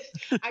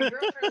 but I grew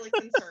up fairly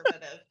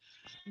conservative.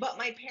 But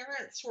my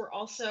parents were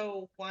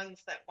also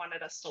ones that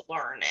wanted us to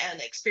learn and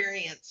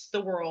experience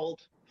the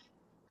world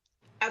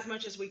as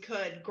much as we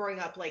could growing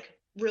up like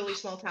really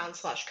small town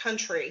 /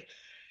 country.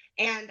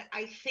 And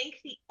I think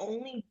the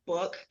only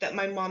book that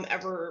my mom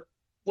ever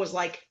was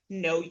like,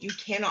 no, you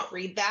cannot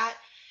read that.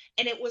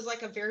 And it was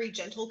like a very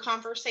gentle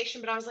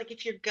conversation, but I was like,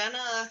 if you're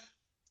gonna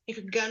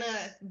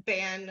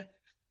ban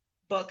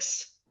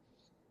books,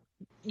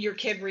 your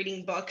kid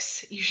reading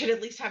books, you should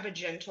at least have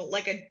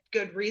a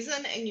good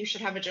reason, and you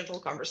should have a gentle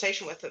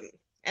conversation with them.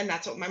 And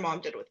that's what my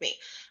mom did with me.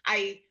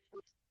 I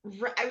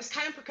was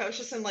kind of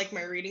precocious in like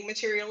my reading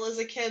material as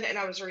a kid, and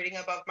I was reading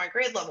above my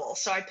grade level.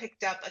 So I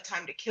picked up A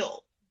Time to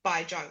Kill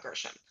by John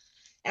Grisham,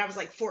 and I was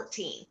like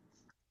 14.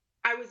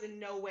 I was in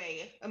no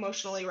way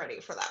emotionally ready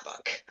for that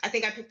book. I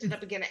think I picked it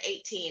up again at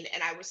 18,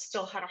 and I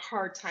still had a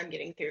hard time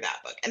getting through that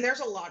book. And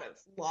there's a lot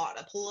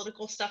of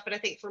political stuff, but I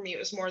think for me it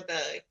was more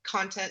the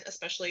content,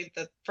 especially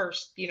the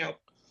first,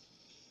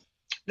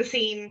 the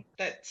scene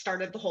that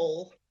started the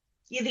whole,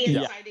 the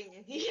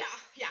inciting. Yeah.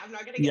 I'm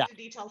not gonna get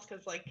into details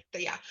because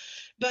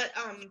but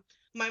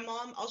my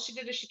mom, all she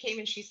did is she came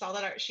and she saw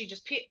that she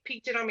just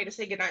peeked in on me to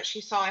say goodnight. She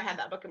saw I had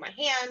that book in my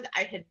hand.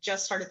 I had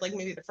just started like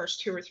maybe the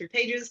first 2 or 3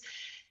 pages.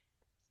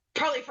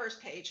 Probably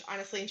first page,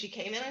 honestly. And she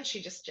came in and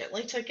she just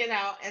gently took it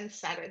out and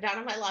sat it down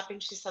on my lap.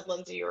 And she said,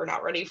 Lindsay, you are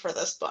not ready for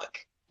this book.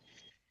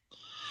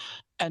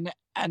 And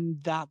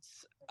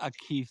that's a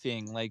key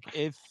thing. Like,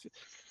 if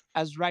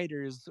as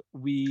writers,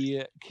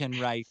 we can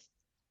write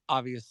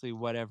obviously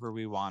whatever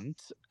we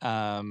want,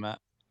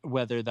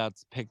 whether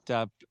that's picked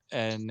up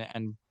and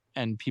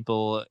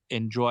people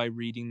enjoy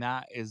reading,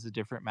 that is a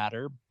different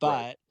matter.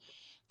 But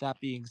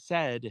that being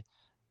said,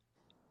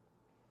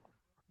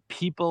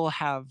 people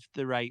have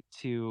the right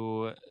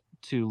to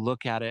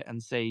look at it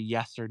and say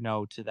yes or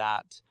no to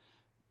that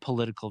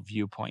political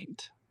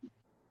viewpoint.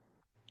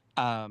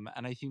 And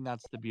I think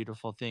that's the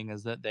beautiful thing,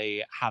 is that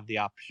they have the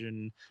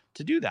option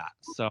to do that.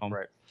 So,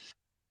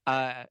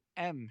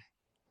 M.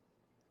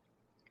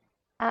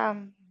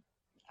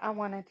 I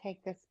want to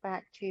take this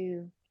back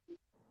to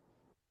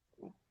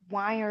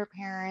why are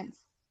parents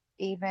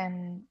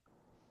even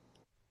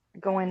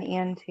going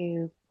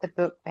into the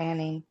book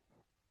banning?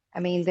 I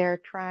mean, they're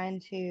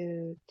trying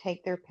to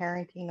take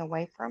parenting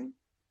away from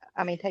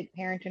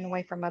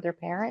other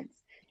parents.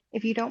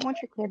 If you don't want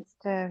your kids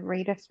to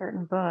read a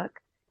certain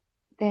book,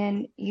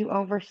 then you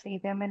oversee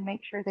them and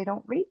make sure they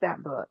don't read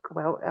that book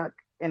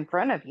in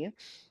front of you.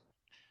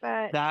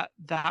 But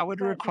that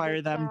would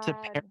require them to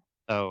parent,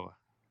 though.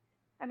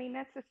 I mean,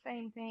 that's the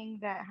same thing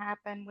that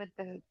happened with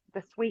the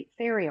sweet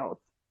cereals.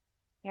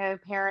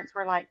 Parents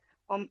were like,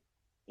 well,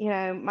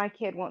 my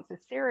kid wants a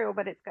cereal,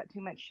 but it's got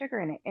too much sugar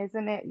in it.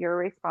 Isn't it your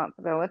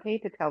responsibility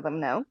to tell them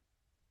no?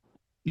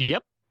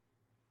 Yep.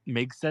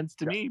 Makes sense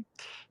to me.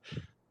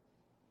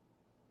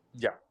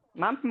 Yeah.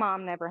 My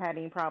mom never had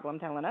any problem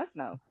telling us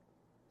no.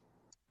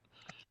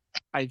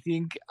 I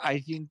think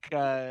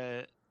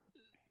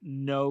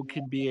no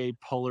can be a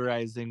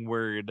polarizing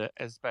word,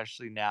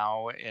 especially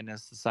now in a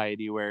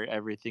society where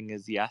everything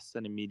is yes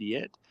and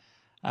immediate.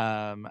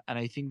 And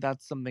I think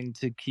that's something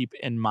to keep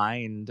in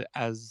mind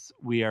as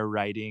we are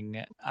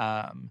writing,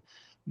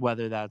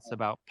 whether that's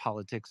about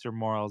politics or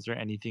morals or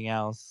anything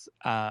else,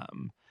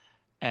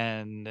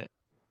 and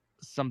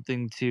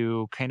something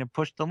to kind of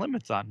push the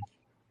limits on.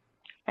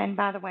 And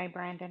by the way,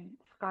 Brandon,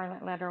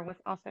 Scarlet Letter was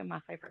also my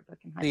favorite book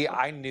in high See,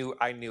 school.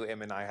 I knew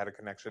him and I had a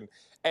connection.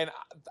 And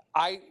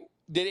I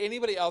did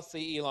anybody else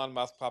see Elon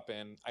Musk pop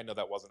in? I know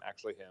that wasn't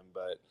actually him,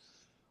 but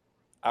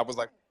I was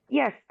like,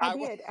 Yes, I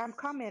did. I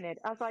commented.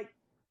 I was like,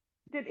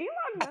 did Elon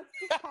Musk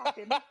just pop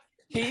in?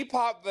 He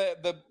popped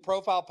the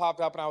profile popped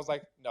up, and I was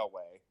like, no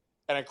way.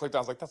 And I clicked. I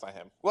was like, that's not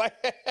him.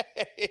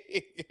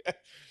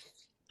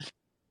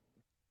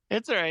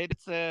 It's all right.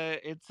 It's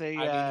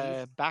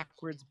a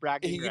backwards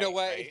bragging. You know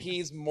what? Right?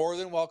 He's more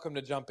than welcome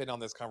to jump in on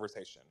this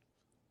conversation.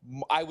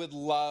 I would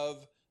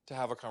love to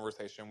have a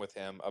conversation with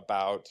him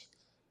about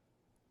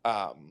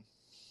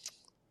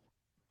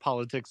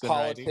politics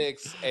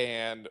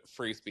and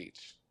free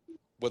speech.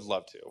 Would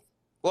love to.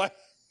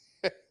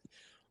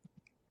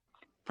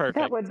 Perfect.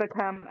 That would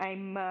become a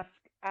Musk.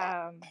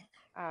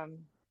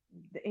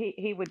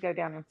 He would go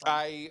down in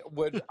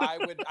flames.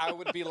 I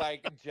would be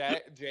like,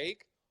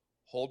 Jake,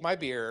 hold my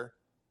beer.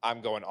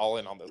 I'm going all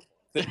in on this.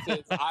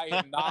 I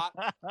am not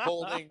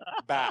holding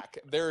back.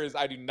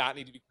 I do not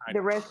need to be kind.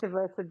 The rest of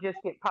us would just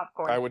get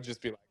popcorn. I would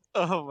just be like,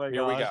 oh my god,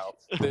 here we go.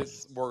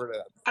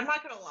 I'm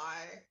not gonna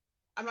lie.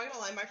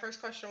 My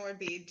first question would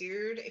be,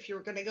 dude, if you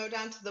were gonna go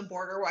down to the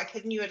border, why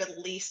couldn't you at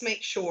least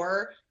make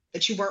sure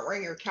that you weren't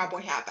wearing your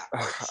cowboy hat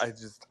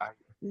backwards?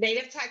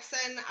 Native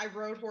Texan. I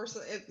rode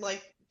horses.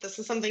 This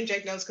is something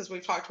Jake knows because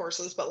we've talked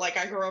horses, but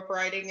I grew up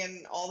riding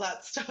and all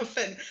that stuff,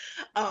 and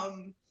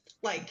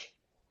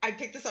I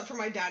picked this up from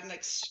my dad, and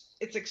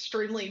it's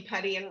extremely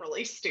petty and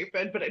really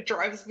stupid, but it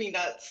drives me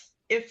nuts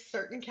if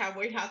certain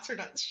cowboy hats are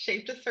not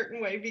shaped a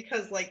certain way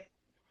because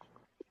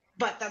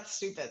but that's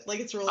stupid.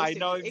 It's really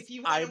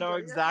stupid. I know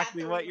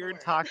exactly what you're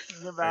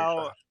talking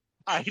about.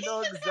 I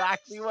know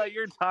exactly what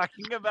you're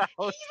talking about.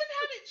 He even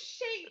had it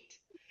shaped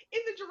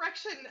in the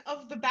direction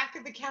of the back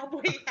of the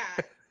cowboy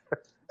hat.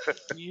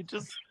 You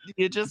just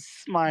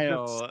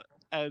smile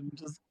and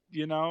just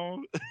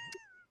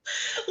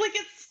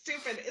it's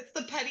stupid. It's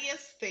the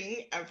pettiest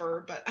thing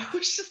ever. But I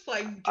was just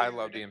like, dude, I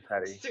love being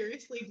petty.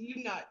 Seriously, do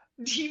you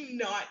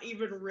not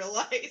even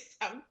realize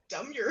how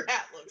dumb your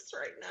hat looks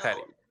right now? Petty.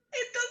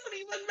 It doesn't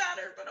even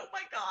matter. But oh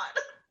my god.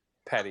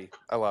 Petty.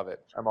 I love it.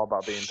 I'm all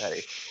about being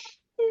petty.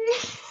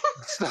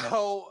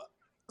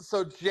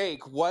 So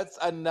Jake, what's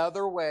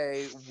another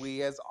way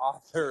we as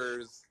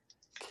authors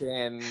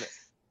can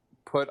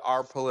put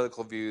our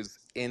political views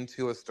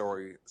into a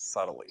story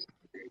subtly?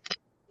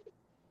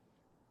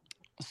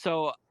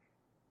 So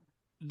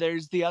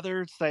there's the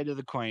other side of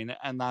the coin,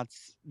 and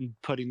that's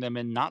putting them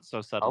in not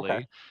so subtly.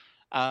 Okay.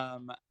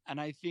 And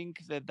I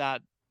think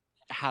that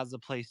has a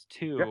place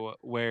too,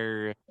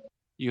 where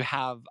you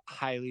have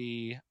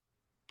highly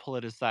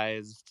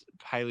politicized,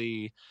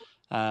 highly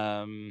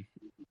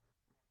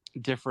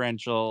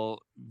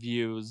differential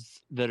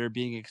views that are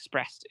being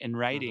expressed in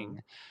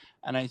writing.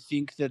 And I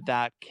think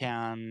that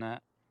can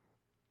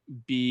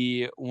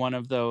be one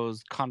of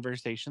those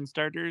conversation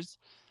starters.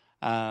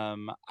 I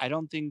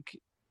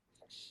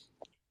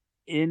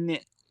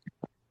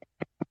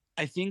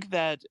think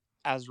that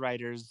as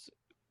writers,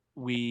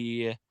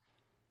 we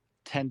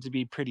tend to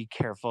be pretty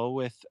careful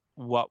with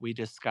what we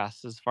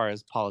discuss as far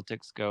as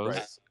politics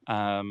goes,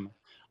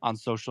 on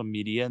social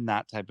media and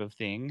that type of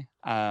thing.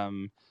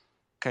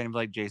 Kind of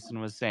like Jason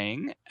was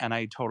saying, and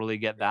I totally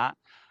get that.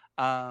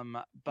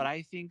 But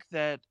I think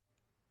that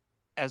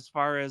as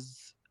far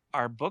as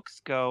our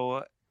books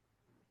go,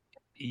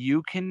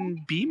 you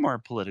can be more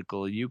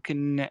political. You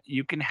can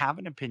have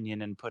an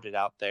opinion and put it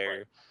out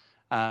there.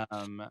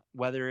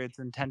 Whether it's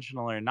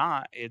intentional or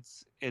not,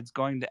 it's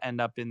going to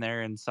end up in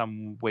there in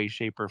some way,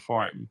 shape, or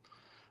form.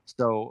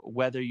 So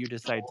whether you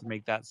decide to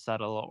make that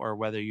subtle or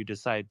whether you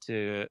decide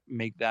to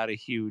make that a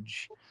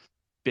huge,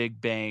 big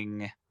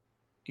bang,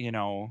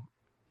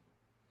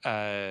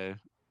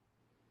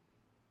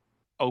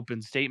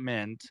 open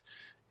statement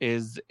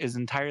is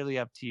entirely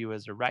up to you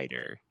as a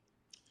writer.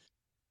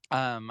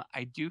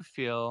 I do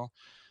feel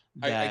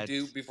that I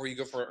do, before you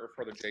go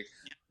further, Jake,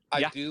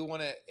 I do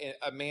want to,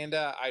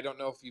 Amanda, I don't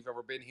know if you've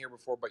ever been here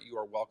before, but you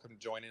are welcome to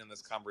join in on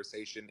this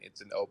conversation.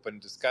 It's an open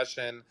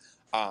discussion.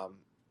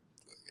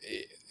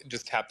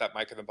 Just tap that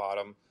mic at the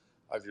bottom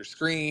of your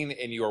screen,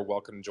 and you are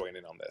welcome to join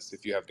in on this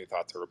if you have any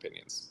thoughts or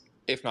opinions.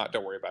 If not,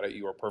 don't worry about it.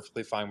 You are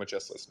perfectly fine with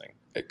just listening.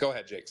 Go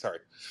ahead, Jake. Sorry.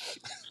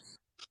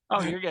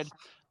 Oh, you're good.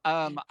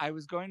 I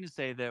was going to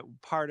say that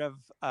part of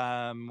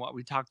what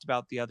we talked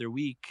about the other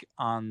week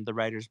on the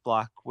writer's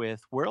block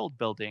with world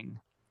building,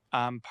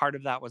 part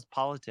of that was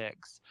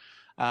politics.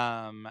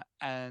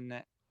 And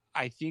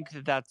I think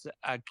that's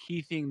a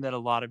key thing that a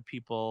lot of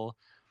people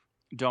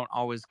don't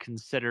always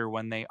consider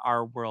when they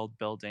are world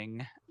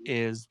building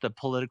is the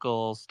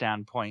political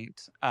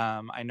standpoint.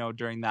 I know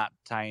during that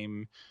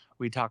time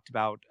we talked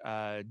about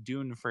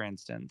Dune, for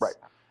instance,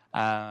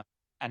 and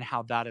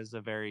how that is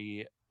a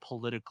very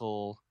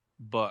political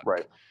book.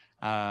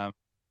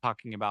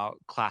 talking about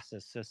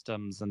classist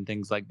systems and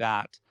things like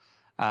that.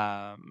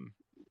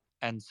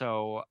 And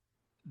so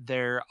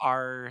there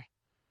are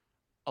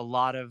a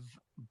lot of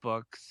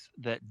books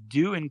that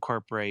do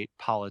incorporate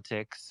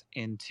politics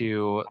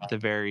into the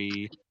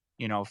very,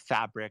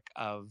 fabric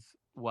of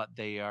what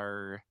they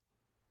are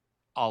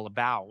all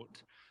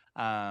about.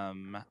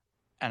 And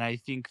I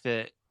think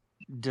that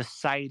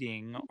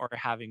deciding or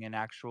having an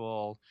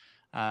actual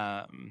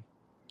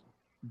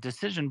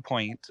decision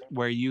point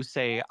where you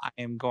say, I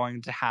am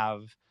going to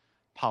have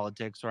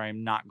politics or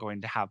I'm not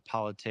going to have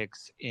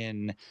politics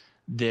in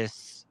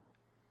this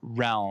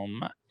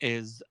realm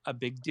is a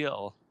big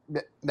deal.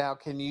 Now,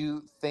 can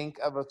you think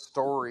of a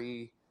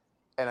story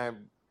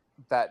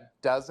that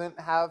doesn't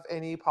have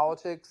any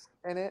politics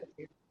in it?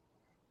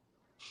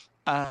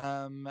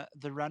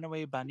 The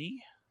Runaway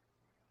Bunny.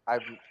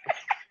 I've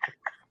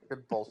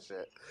good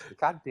bullshit.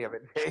 God damn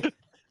it, Jake.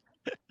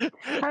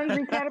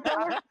 Hungry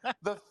caterpillar.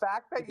 The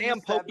fact that you Damn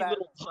said pokey that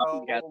little so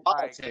puppy has like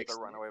politics. the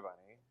Runaway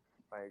Bunny,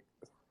 like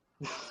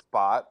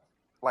Spot,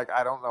 like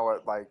I don't know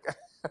what like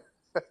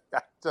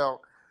I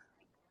don't.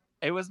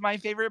 It was my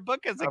favorite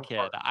book as a Of kid.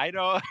 course. I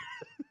don't.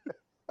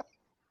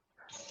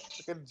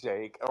 Look at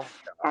Jake. Oh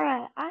my All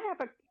God.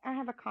 right, I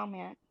have a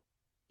comment.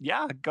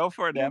 Yeah, go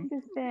for it, This Em.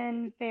 has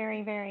been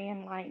very, very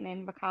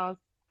enlightening because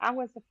I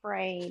was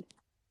afraid,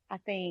 I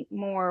think,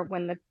 more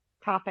when the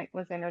topic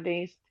was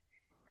introduced,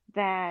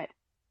 that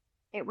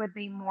it would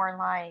be more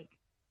like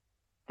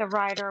the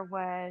writer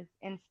was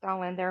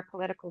installing their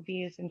political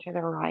views into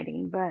their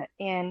writing. But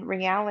in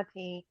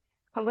reality,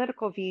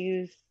 political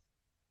views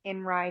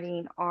in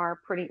writing are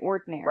pretty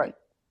ordinary. Right.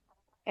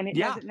 And it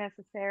Yeah. doesn't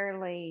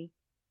necessarily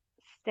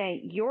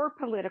state your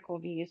political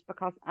views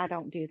because I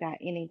don't do that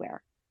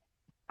anywhere.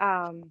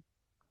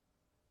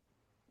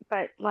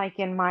 But like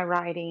in my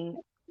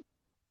writing,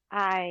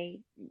 I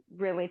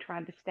really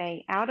tried to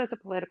stay out of the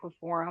political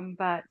forum,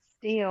 but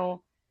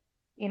still,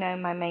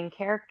 my main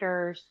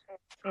characters,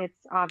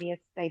 it's obvious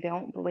they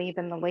don't believe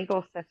in the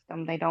legal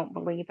system. They don't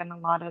believe in a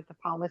lot of the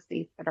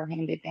policies that are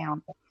handed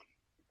down.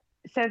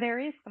 So there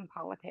is some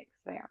politics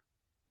there.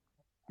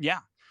 Yeah.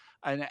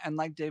 And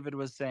like David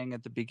was saying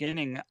at the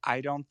beginning,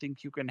 I don't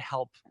think you can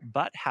help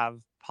but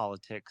have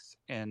politics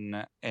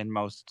in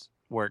most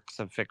works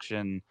of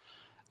fiction,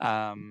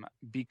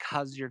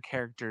 because your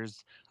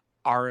characters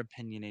are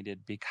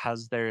opinionated,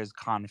 because there is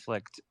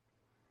conflict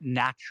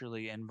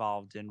naturally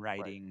involved in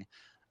writing.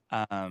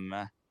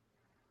 Right.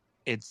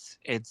 It's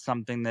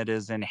something that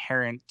is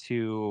inherent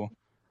to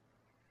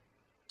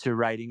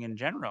writing in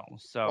general.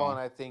 So Well, and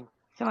I think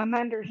So I'm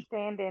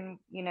understanding,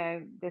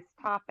 this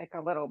topic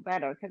a little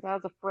better because I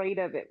was afraid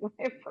of it when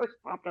it first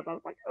popped up. I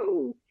was like,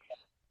 oh,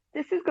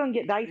 this is going to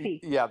get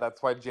dicey. yeah,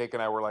 that's why Jake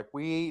and I were like,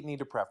 we need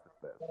to preface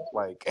this.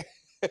 Like,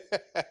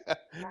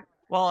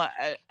 well,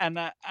 and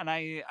I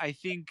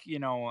think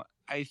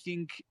I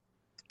think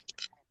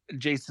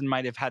Jason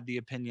might have had the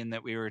opinion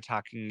that we were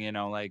talking,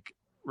 like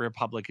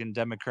Republican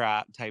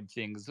Democrat type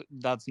things.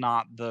 That's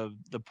not the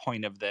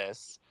point of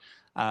this.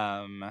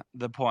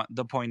 The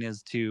point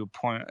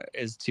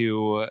is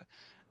to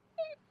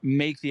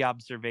make the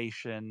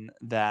observation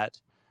that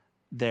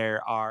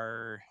there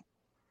are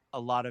a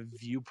lot of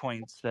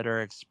viewpoints that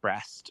are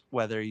expressed,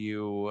 whether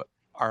you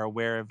are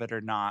aware of it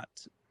or not,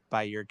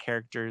 by your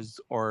characters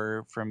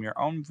or from your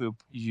own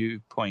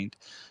viewpoint,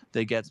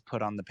 that gets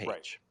put on the page.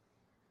 Right.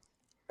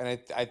 And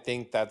I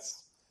think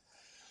that's,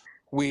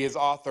 we as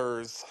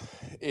authors,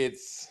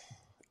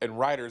 and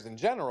writers in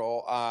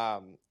general,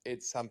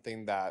 it's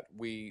something that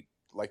we,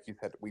 like you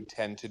said, we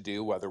tend to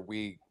do whether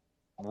we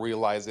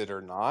realize it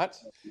or not.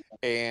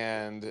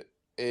 And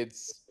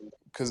it's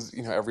because,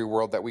 every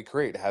world that we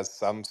create has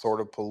some sort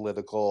of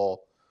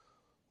political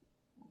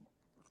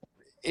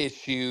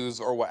issues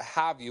or what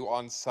have you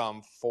on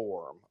some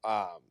form.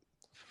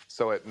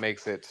 So it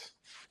makes it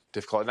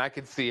difficult. And I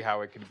can see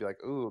how it could be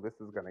like, ooh, this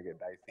is going to get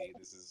dicey.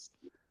 This is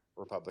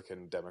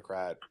Republican,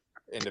 Democrat,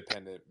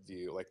 independent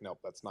view. Like, nope,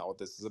 that's not what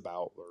this is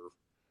about.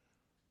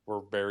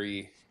 We're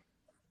very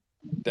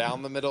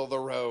down the middle of the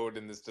road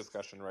in this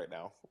discussion right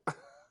now.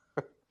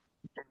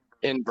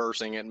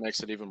 Inversing it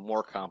makes it even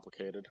more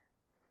complicated.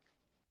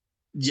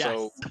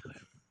 Yes.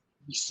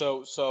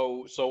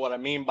 So what I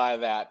mean by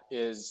that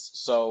is,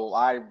 so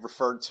I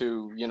referred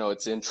to,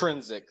 it's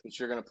intrinsic, that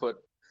you're going to put,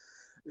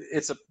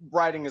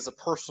 writing is a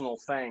personal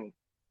thing.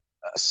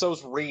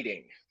 So's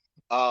reading.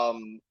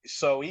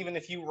 So even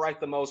if you write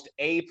the most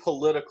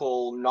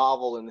apolitical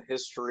novel in the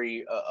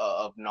history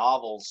of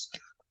novels,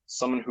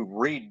 someone who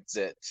reads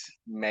it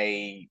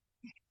may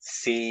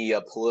see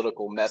a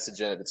political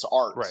message in it. It's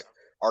art. Right.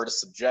 Art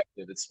is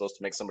subjective. It's supposed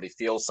to make somebody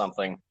feel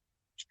something,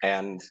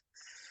 and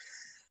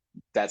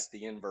that's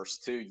the inverse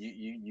too.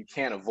 You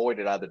can't avoid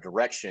it either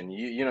direction.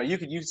 You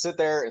could sit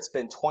there and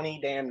spend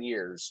 20 damn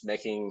years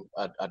making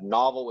a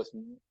novel with,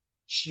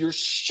 you're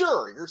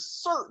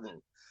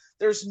certain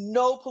there's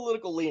no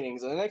political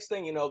leanings, and the next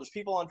thing you know, there's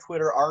people on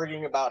Twitter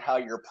arguing about how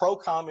you're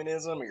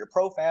pro-communism or you're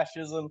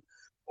pro-fascism,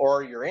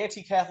 or you're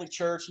anti-Catholic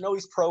Church. No,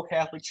 he's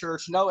pro-Catholic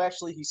Church. No,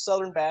 actually, he's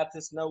Southern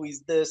Baptist. No,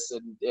 he's this,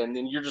 and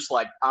then you're just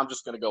like, I'm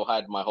just going to go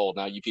hide in my hole.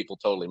 Now you people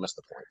totally missed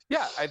the point.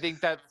 Yeah, I think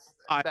that's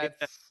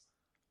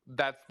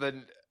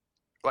the,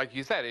 like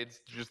you said, it's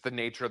just the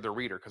nature of the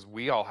reader, because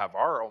we all have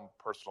our own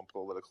personal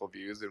political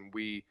views, and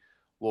we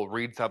will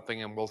read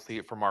something and we'll see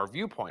it from our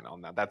viewpoint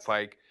on that. That's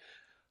like,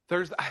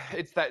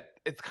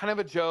 it's kind of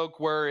a joke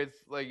where it's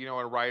like,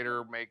 a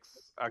writer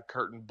makes a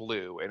curtain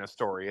blue in a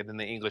story, and then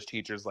the English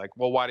teacher's like,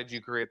 well, why did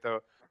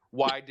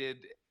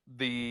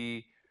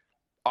the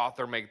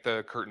author make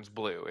the curtains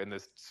blue? And the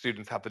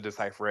students have to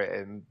decipher it,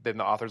 and then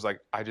the author's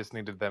like, I just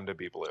needed them to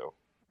be blue,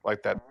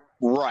 like that.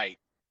 Right.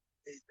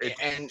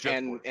 And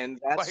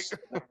that's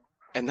like,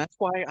 and that's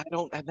why I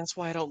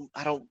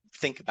don't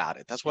think about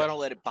it. That's why I don't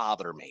let it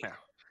bother me. Yeah.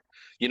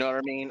 You know what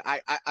I mean?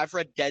 I've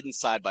read Dead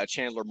Inside by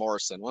Chandler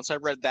Morrison. Once I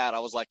read that, I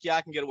was like, yeah,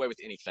 I can get away with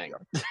anything.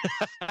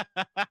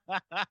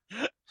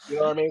 You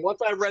know what I mean?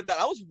 Once I read that,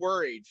 I was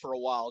worried for a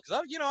while,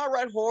 because I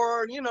write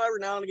horror, and every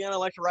now and again I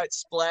like to write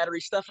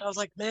splattery stuff. And I was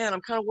like, man,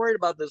 I'm kind of worried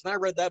about this. And I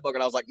read that book,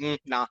 and I was like,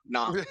 nah.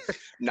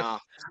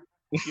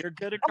 You're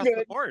good across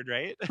the board,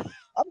 right?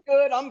 I'm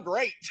good. I'm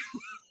great.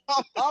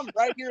 I'm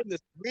right here in this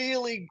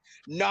really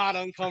not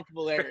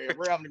uncomfortable area.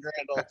 We're having a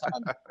grand old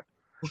time.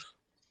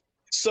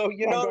 So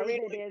what I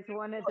mean? David is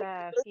one of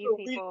the few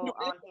people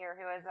on here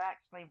who has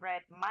actually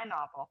read my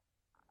novel.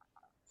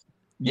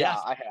 Yeah,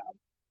 Yes. I have.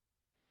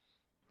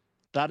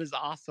 That is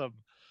awesome.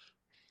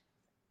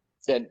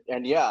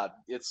 And yeah,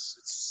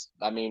 it's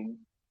I mean,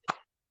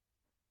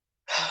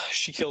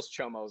 she kills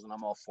chomos, and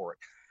I'm all for it.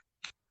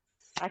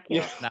 I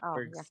kill. That Oh,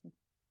 works. yeah.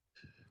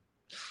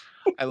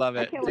 I love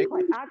it.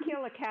 I'll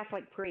kill a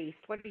Catholic priest.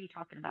 What are you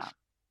talking about?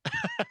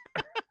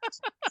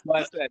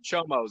 That's that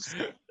chomos.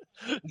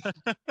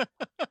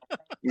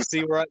 You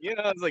see where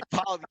it's like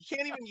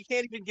you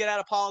can't even get out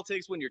of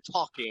politics when you're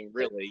talking,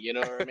 really. You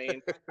know what I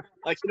mean?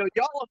 Like,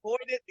 y'all avoid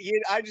it.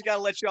 I just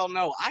gotta let y'all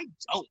know I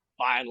don't,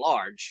 by and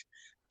large.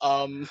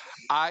 And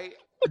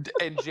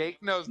Jake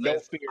knows No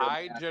this. fear,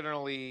 I man.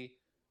 generally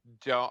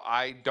don't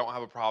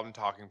have a problem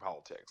talking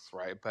politics,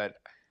 right? But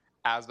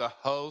as a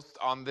host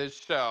on this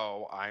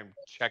show, I'm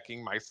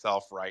checking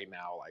myself right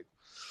now, like,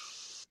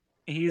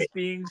 he's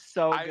being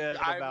so good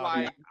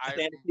about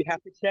it. You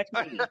have to check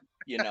me,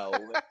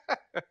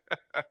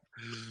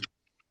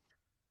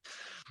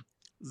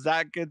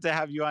 Zach, good to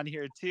have you on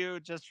here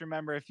too. Just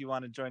remember, if you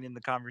want to join in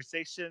the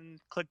conversation,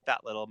 click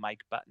that little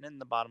mic button in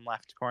the bottom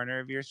left corner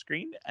of your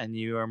screen, and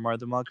you are more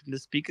than welcome to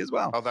speak as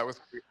well. Oh, that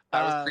was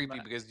creepy,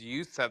 because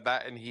you said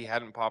that and he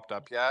hadn't popped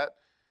up yet.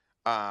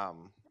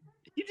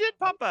 He did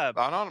pop up.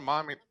 Not on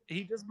mine.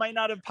 He just might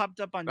not have popped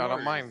up on yours. Not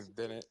on mine,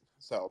 didn't.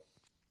 So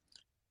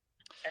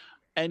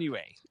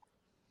anyway,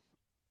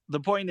 the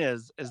point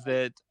is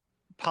that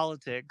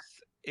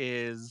politics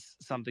is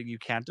something you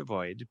can't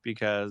avoid,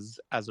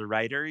 because as a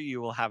writer, you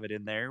will have it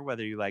in there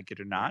whether you like it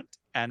or not.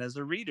 And as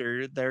a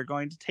reader, they're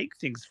going to take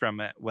things from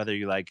it whether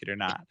you like it or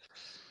not.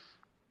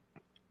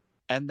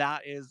 And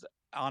that is,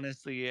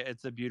 honestly,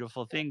 it's a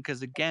beautiful thing,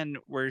 because again,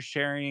 we're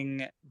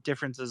sharing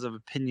differences of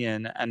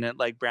opinion, and it,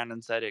 like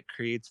Brandon said, it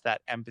creates that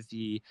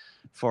empathy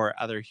for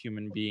other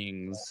human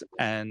beings.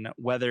 And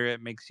whether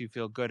it makes you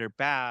feel good or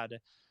bad,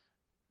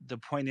 the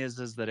point is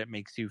that it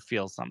makes you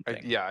feel something.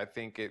 Yeah, I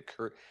think it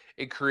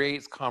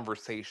creates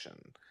conversation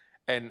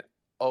and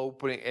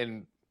opening,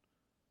 and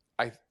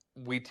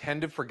we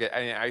tend to forget.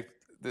 I'm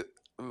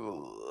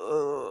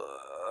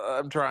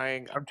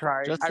trying.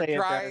 Just say it,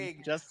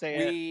 Darren. Just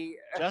say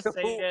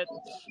it.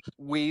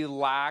 We're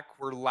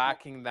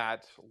lacking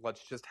that.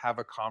 Let's just have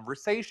a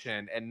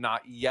conversation and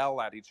not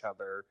yell at each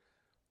other.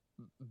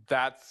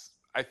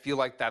 I feel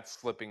like that's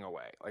slipping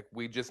away. Like,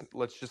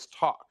 let's just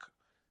talk.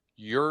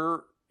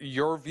 Your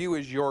view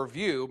is your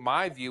view.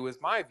 My view is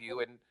my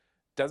view, and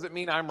doesn't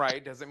mean I'm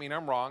right. Doesn't mean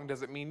I'm wrong.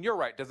 Doesn't mean you're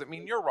right. Doesn't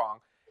mean you're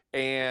wrong.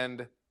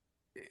 And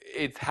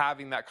it's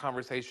having that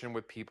conversation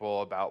with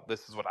people about,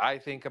 this is what I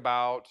think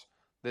about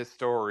this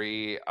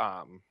story.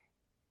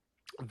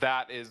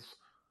 That is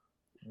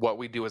what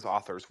we do as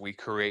authors. We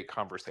create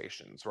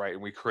conversations, right?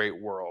 And we create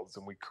worlds,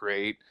 and we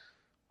create,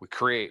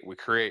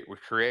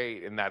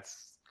 and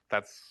that's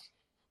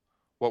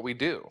what we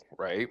do,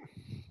 right?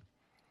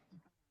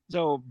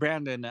 So,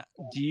 Brandon,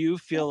 do you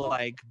feel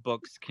like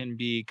books can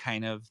be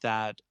kind of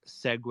that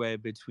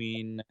segue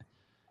between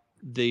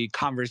the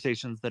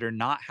conversations that are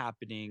not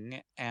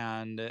happening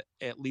and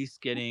at least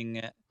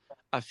getting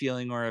a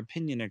feeling or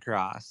opinion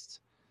across?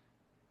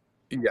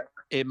 Yeah.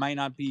 It might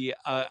not be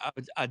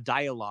a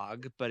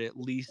dialogue, but at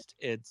least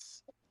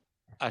it's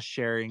a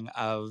sharing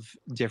of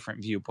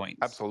different viewpoints.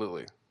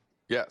 Absolutely.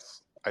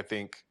 Yes. I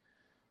think,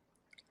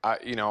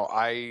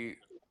 I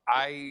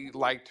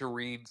like to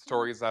read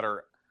stories that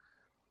are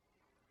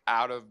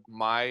out of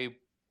my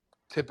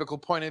typical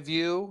point of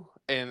view,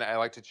 and I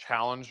like to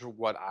challenge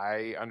what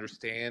I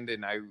understand.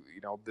 And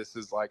this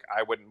is like,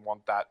 I wouldn't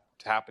want that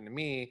to happen to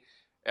me,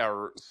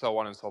 or so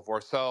on and so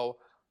forth. So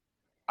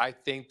I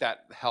think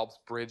that helps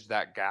bridge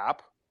that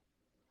gap.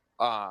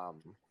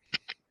 And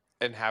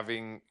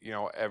having,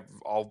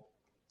 all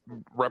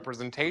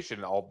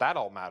representation, all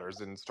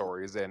matters in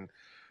stories and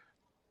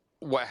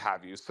what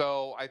have you.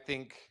 So I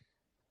think,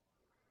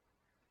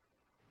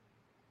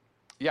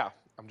 yeah,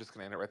 I'm just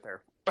gonna end it right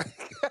there.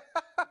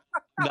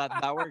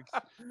 That works.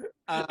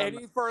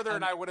 Any further, and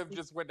and I would have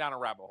just went down a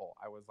rabbit hole.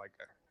 I was like,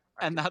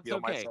 I and could that's feel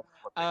okay. myself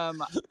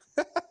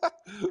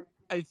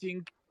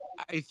flipping.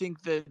 I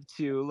think that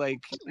too,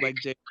 like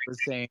Jake was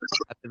saying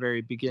at the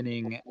very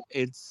beginning,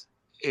 it's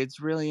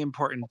really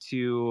important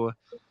to,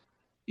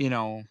 you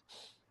know,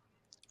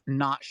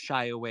 not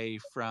shy away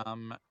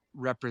from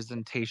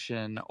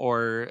representation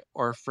or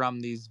from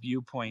these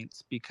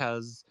viewpoints,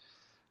 because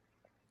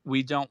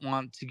we don't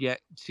want to get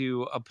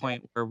to a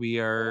point where we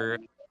are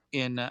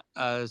in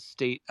a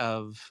state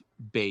of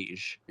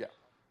beige. Yeah.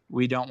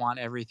 We don't want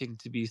everything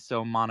to be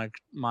so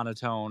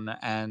monotone,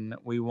 and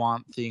we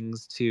want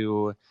things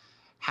to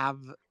have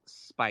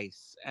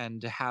spice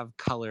and to have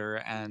color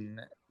and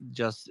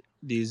just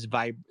these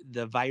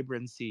the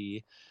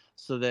vibrancy,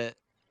 so that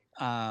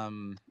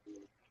so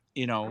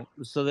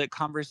that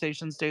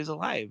conversation stays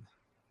alive.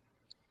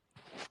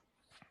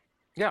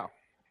 Yeah.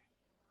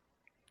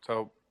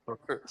 So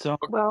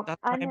Well, that's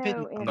I my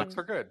opinion know on books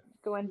that. are good.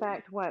 going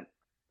back to what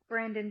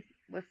Brandon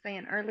was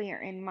saying earlier,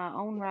 in my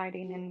own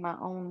writing, in my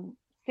own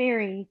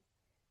series,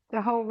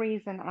 the whole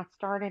reason I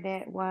started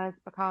it was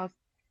because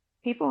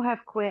people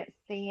have quit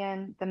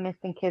seeing the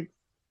missing kids,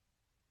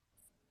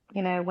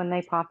 when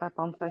they pop up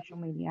on social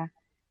media.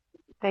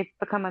 They've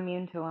become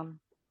immune to them.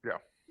 Yeah.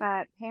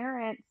 But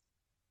parents,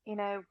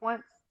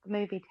 once the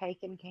movie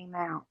Taken came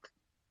out,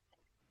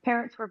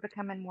 parents were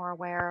becoming more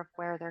aware of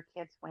where their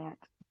kids went,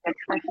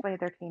 especially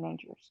their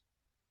teenagers,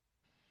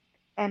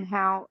 and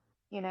how,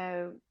 you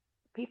know,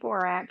 people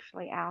are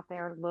actually out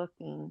there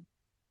looking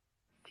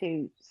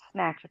to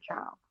snatch a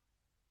child.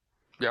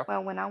 Yeah.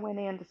 Well, when I went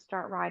in to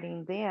start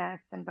writing this,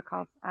 and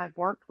because I've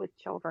worked with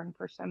children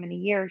for so many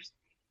years,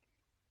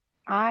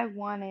 I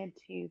wanted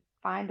to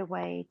find a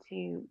way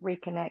to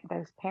reconnect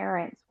those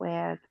parents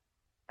with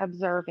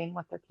observing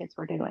what their kids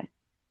were doing.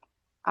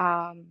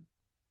 Um,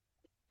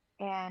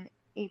 and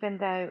even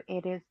though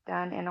it is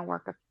done in a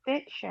work of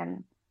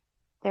fiction,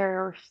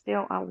 there are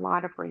still a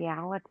lot of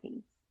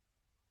realities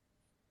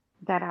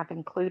that I've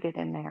included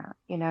in there,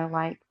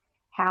 like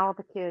how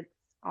the kids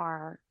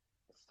are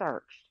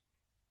searched.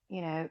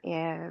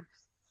 If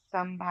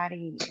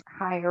somebody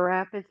higher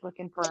up is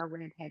looking for a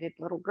redheaded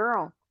little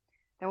girl,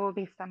 there will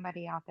be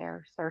somebody out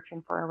there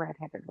searching for a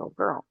redheaded little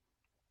girl.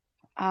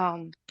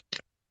 Um,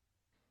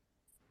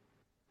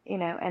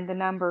 and the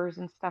numbers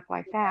and stuff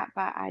like that.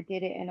 But I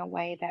did it in a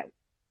way that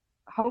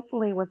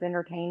hopefully was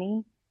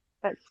entertaining,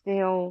 but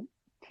still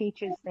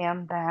teaches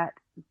them that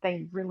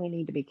they really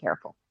need to be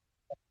careful.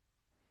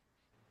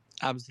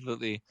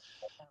 Absolutely.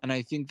 And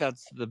I think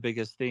that's the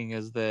biggest thing,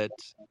 is that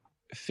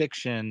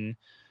fiction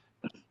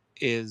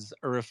is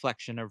a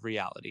reflection of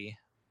reality.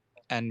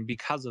 And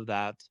because of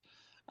that,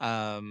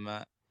 um,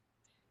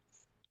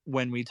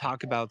 when we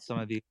talk about some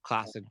of these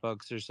classic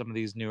books or some of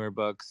these newer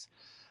books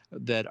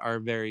that are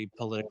very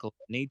political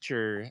in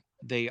nature,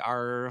 they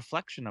are a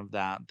reflection of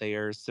that. They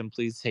are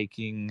simply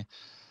taking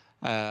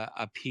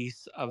a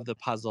piece of the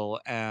puzzle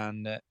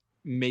and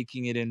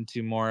making it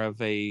into more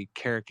of a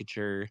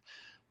caricature,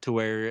 to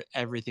where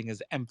everything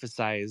is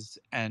emphasized.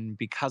 And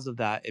because of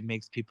that, it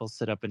makes people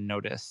sit up and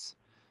notice.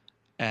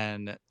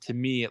 And to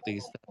me, at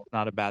least, that's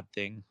not a bad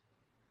thing.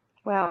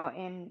 Well,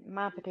 in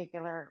my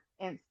particular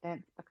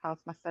instance, because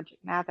my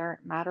subject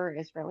matter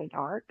is really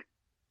dark,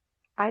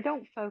 I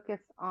don't focus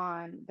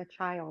on the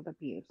child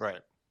abuse.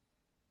 Right.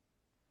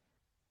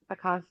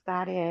 Because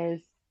that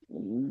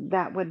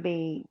would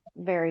be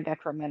very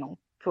detrimental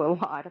to a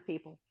lot of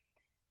people.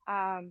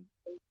 Um,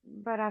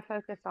 but I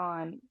focus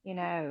on,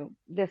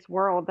 this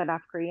world that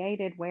I've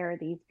created where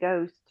these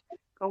ghosts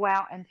go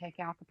out and take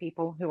out the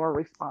people who are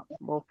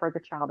responsible for the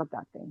child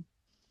abducting.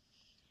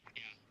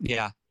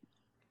 Yeah.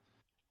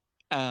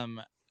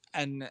 Um,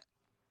 and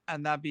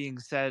that being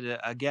said,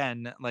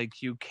 again,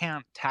 like, you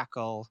can't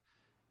tackle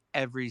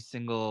every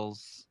single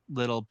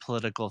little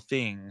political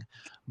thing,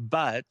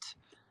 but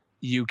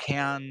you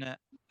can,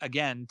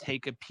 again,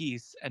 take a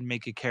piece and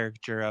make a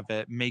caricature of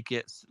it, make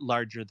it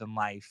larger than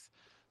life,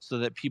 so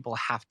that people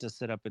have to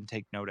sit up and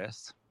take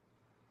notice.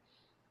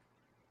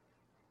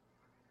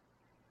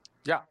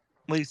 Yeah.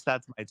 At least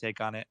that's my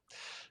take on it.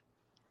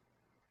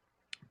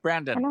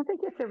 Brandon. And I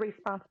think it's a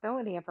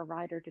responsibility of a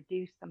writer to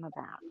do some of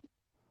that.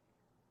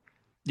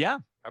 Yeah,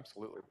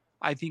 absolutely.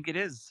 I think it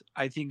is.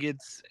 I think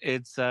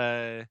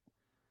I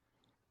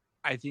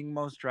think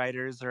most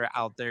writers are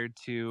out there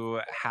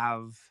to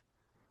have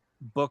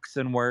books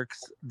and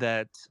works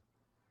that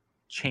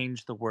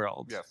change the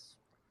world. Yes.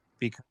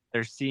 Because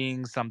they're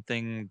seeing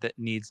something that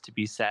needs to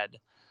be said.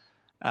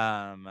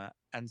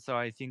 And so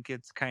I think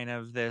it's kind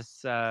of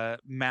this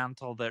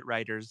mantle that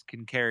writers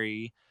can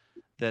carry,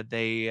 that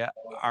they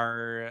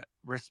are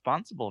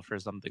responsible for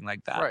something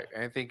like that. Right.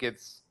 And I think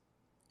it's,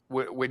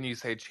 when you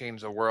say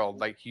change the world,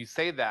 like, you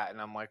say that, and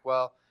I'm like,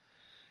 well,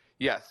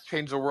 yes,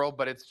 change the world,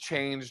 but it's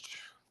changed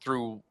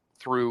through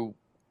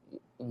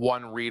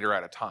one reader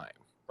at a time,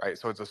 right?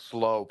 So it's a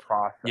slow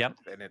process. Yep.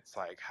 And it's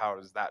like, how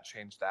does that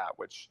change that?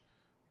 Which,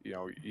 you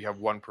know, you have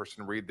one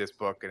person read this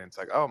book and it's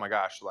like, oh my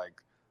gosh, like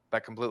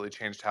that completely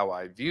changed how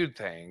I viewed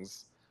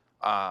things.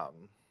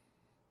 And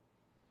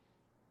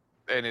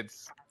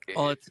it's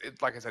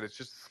like I said, it's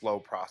just a slow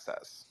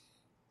process.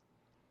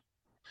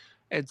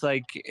 It's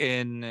like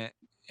in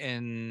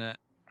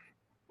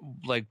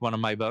like one of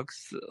my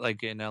books,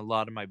 like in a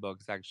lot of my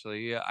books,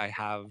 actually, I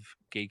have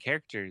gay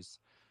characters.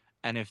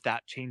 And if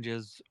that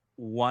changes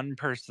one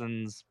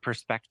person's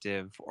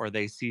perspective or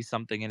they see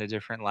something in a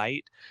different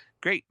light,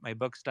 great, my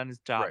book's done its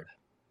job. Right.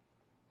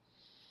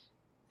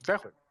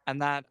 Exactly.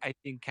 And that, I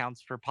think,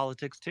 counts for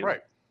politics too.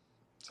 Right.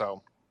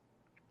 So,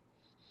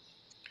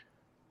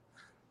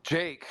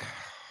 Jake.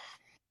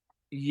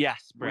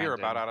 Yes, Brandon. We are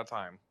about out of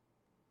time.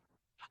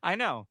 I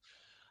know.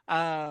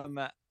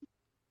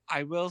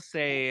 I will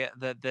say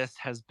that this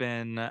has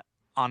been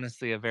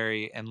honestly a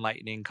very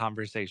enlightening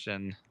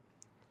conversation.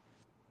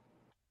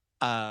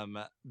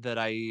 That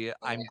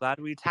I'm glad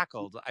we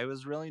tackled. I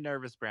was really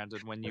nervous,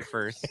 Brandon, when you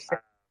first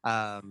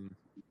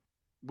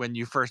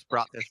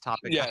brought this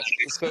topic up. Yes.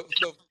 So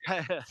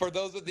for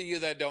those of you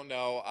that don't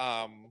know,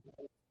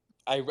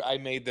 I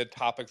made the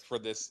topics for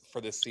this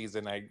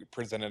season. I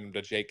presented them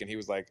to Jake, and he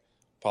was like,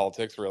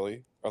 "Politics,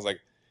 really?" I was like,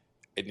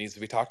 "It needs to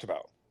be talked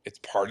about. It's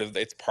part of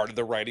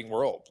the writing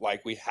world.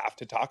 Like, we have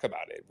to talk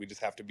about it. We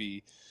just have to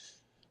be.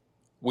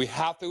 We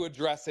have to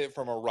address it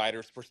from a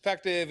writer's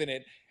perspective." And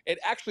it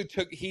actually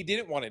took. He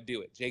didn't want to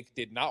do it. Jake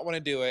did not want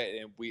to do it,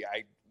 and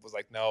I was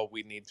like, "No,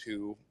 we need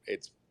to.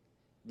 It's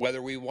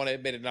whether we want to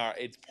admit it or not.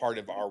 It's part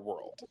of our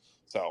world."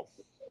 So.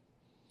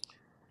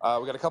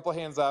 We got a couple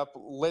hands up.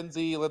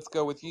 Lindsay, let's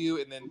go with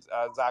you, and then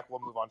Zach, we'll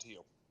move on to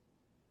you.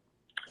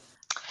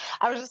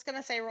 I was just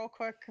gonna say real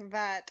quick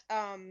that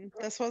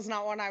this was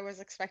not one I was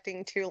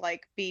expecting to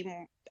like be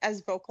as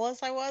vocal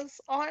as I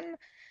was on,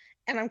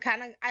 and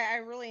I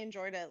really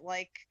enjoyed it,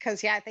 like,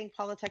 because I think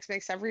politics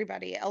makes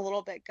everybody a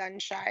little bit gun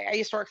shy. I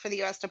used to work for the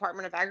U.S.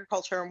 Department of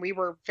Agriculture, and I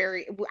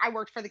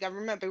worked for the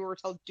government, but we were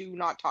told do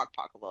not talk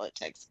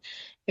politics.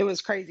 It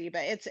was crazy,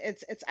 but it's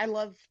I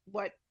love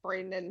what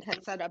Brandon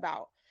had said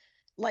about,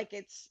 like,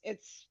 it's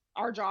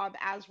our job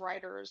as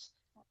writers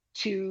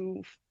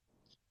to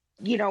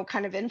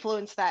kind of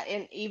influence that,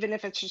 and even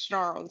if it's just in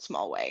our own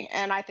small way,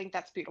 and I think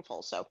that's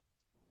beautiful. So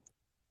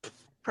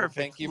perfect. Well,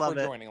 thank you for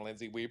joining,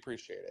 Lindsay. We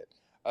appreciate it.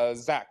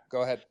 Zach,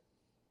 go ahead.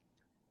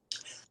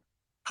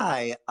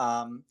 Hi.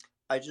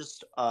 I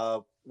just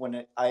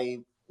when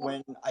I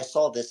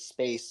saw this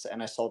space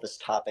and I saw this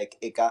topic,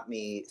 it got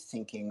me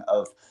thinking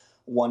of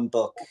one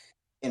book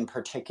in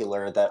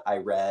particular that I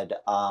read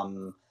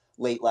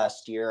late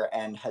last year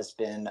and has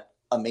been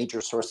a major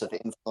source of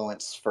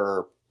influence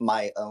for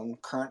my own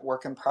current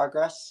work in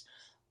progress.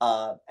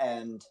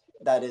 And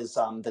that is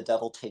The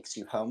Devil Takes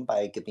You Home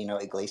by Gabino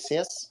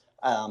Iglesias.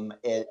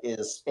 It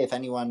is, if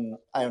anyone,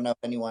 I don't know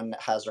if anyone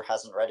has or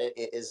hasn't read it,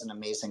 it is an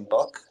amazing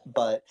book.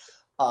 But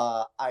I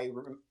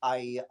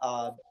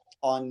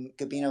on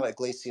Gabino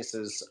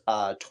Iglesias's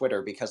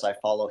Twitter, because I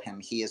follow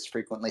him, he has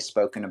frequently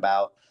spoken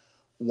about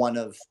one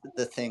of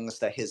the things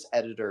that his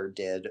editor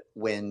did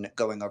when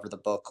going over the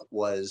book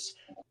was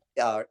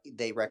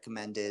they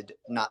recommended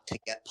not to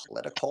get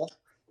political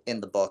in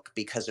the book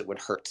because it would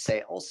hurt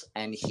sales,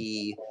 and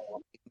he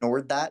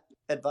ignored that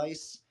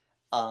advice.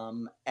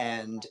 And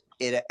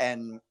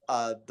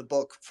the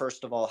book,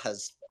 first of all,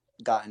 has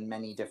gotten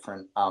many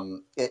different.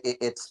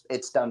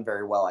 It's done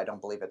very well. I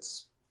don't believe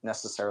it's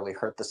necessarily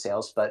hurt the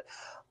sales, but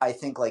I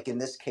think, like in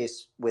this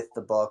case with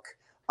the book,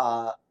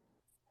 I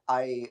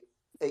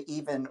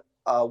even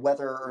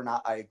whether or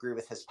not I agree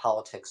with his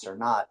politics or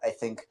not, I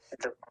think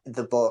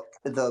the book,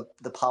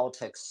 the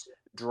politics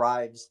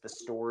drives the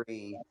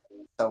story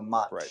so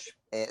much, right.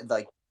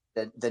 Like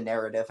the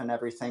narrative and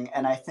everything.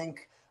 And I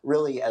think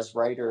really as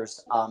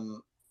writers, I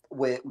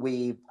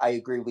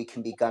agree, we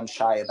can be gun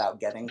shy about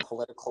getting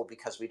political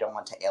because we don't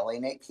want to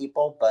alienate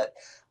people. But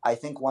I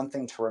think one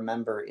thing to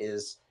remember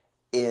is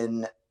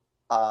in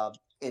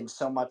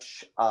so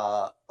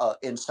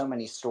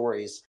many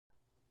stories,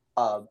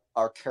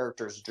 our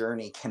character's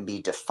journey can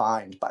be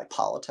defined by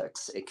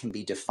politics. It can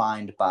be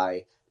defined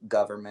by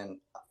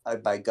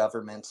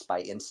governments,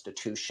 by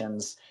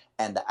institutions,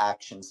 and the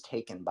actions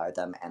taken by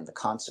them and the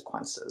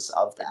consequences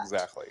of that.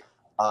 Exactly.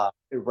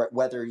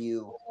 Whether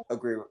you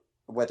agree,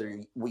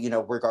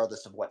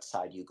 regardless of what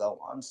side you go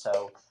on.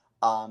 So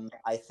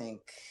I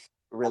think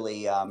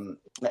really, and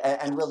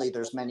really,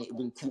 there's many.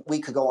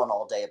 We could go on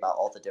all day about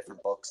all the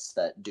different books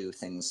that do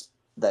things,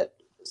 that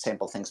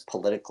sample things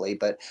politically,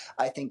 but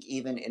I think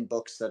even in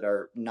books that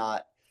are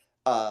not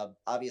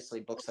obviously,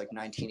 books like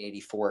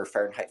 1984,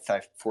 Fahrenheit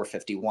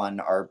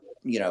 451 are,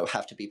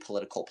 have to be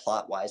political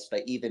plot wise,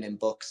 but even in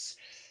books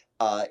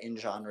in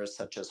genres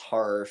such as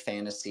horror,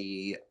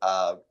 fantasy,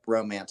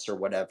 romance, or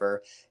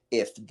whatever,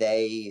 if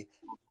they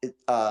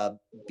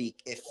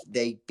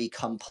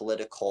become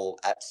political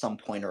at some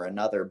point or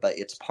another, but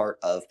it's part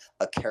of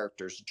a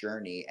character's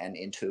journey and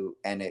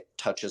it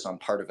touches on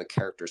part of a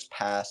character's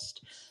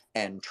past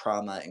and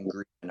trauma and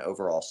grief and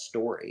overall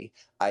story.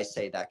 I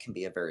say that can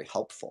be a very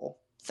helpful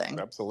thing.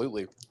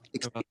 Absolutely.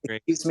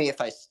 Excuse me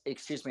if I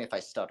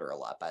stutter a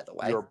lot, by the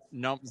way.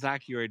 Nope,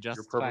 Zach, you are just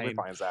You're perfectly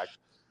fine, Zach.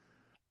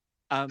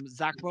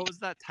 Zach, what was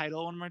that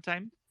title one more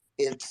time?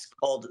 It's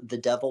called The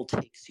Devil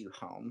Takes You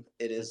Home.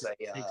 It is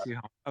Takes You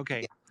Home.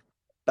 Okay.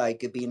 By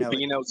Gabino.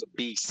 Gabino's a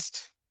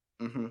beast.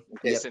 Mm-hmm. In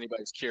case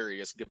anybody's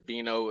curious,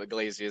 Gabino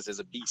Iglesias is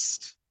a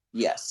beast.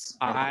 Yes.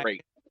 I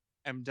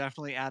am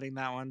definitely adding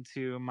that one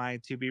to my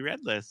to-be-read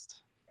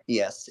list.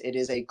 Yes, it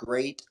is a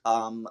great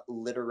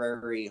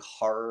literary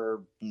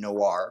horror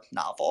noir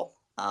novel.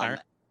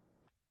 And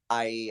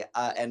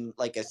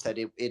like I said,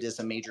 it is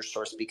a major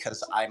source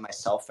because I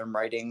myself am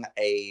writing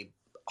a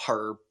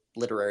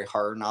literary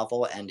horror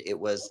novel, and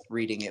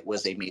reading it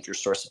was a major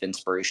source of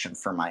inspiration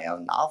for my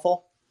own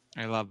novel.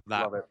 I love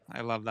that. Love it.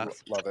 I love that.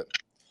 Love it.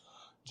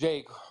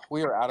 Jake,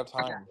 we are out of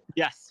time.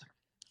 Yes,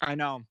 I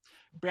know.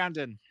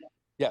 Brandon.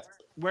 Yes.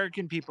 Where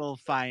can people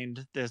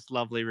find this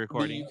lovely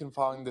recording? You can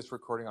find this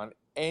recording on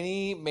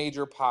any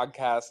major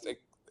podcast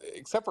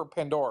except for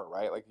Pandora,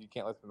 right? Like you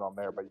can't listen on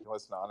there, but you can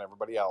listen on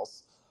everybody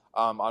else.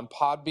 On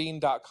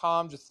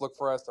podbean.com, just look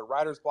for us, the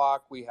Writer's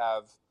Block. We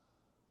have,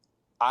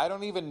 I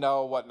don't even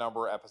know what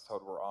number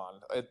episode we're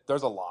on.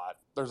 There's a lot.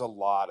 There's a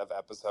lot of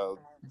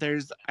episodes.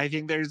 I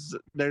think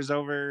there's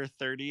over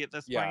 30 at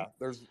this point. Yeah,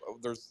 there's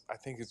I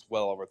think it's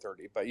well over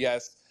 30. But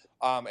yes,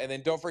 and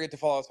then don't forget to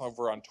follow us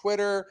over on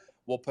Twitter.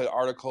 We'll put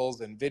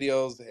articles and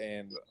videos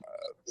and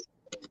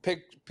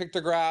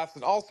pictographs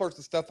and all sorts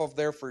of stuff over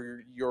there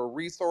for your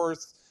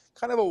resource.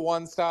 Kind of a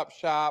one-stop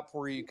shop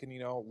where you can,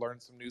 learn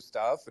some new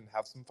stuff and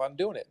have some fun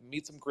doing it.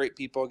 Meet some great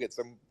people, get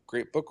some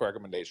great book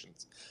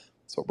recommendations.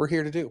 That's what we're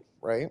here to do,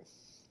 right?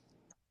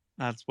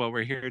 That's what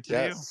we're here to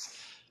do.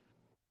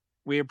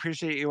 We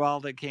appreciate you all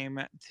that came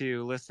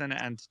to listen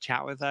and to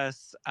chat with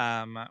us.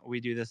 We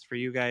do this for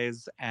you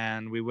guys,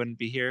 and we wouldn't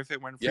be here if it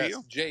weren't for you.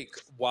 Yes, Jake,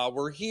 while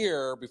we're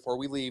here, before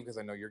we leave, because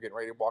I know you're getting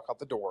ready to walk out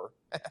the door,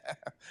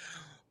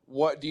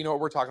 do you know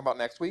what we're talking about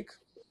next week?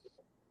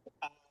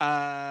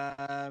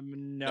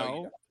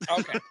 No.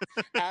 Okay.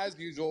 As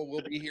usual,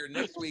 we'll be here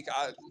next week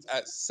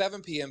at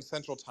 7 p.m.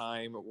 Central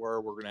Time,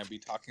 where we're going to be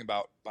talking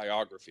about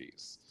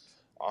biographies.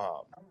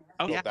 So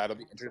that'll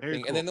be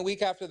interesting. Cool. And then the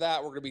week after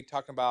that, we're going to be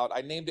talking about,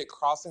 I named it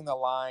Crossing the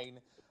Line.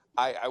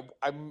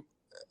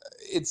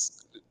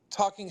 It's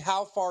talking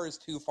how far is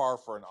too far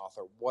for an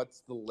author.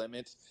 What's the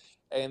limit?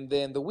 And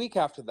then the week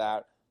after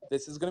that,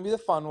 this is going to be the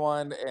fun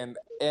one. And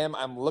Em,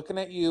 I'm looking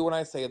at you when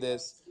I say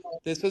this.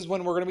 This is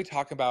when we're going to be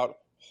talking about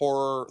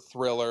horror,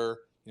 thriller,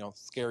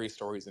 scary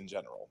stories in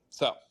general.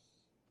 So.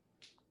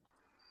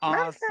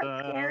 Awesome. That's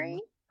not scary.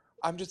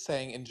 I'm just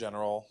saying in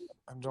general.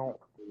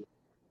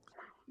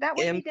 That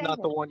would Em's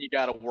not the one you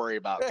got to worry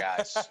about,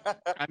 guys.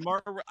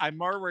 I'm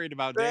more worried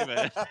about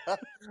David,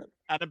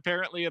 and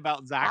apparently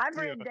about Zach. I've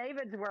read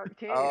David's work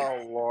too.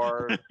 Oh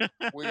Lord,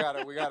 we got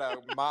a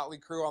motley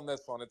crew on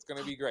this one. It's going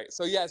to be great.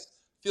 So yes,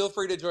 feel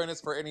free to join us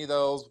for any of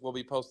those. We'll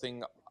be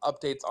posting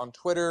updates on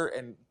Twitter,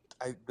 and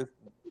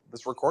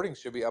this recording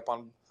should be up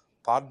on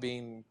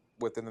Podbean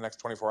within the next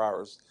 24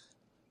 hours.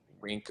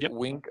 Wink,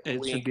 wink,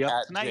 wink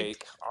at tonight.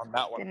 Jake on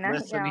that one. Good night,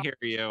 listen, hear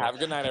you. Have a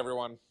good night,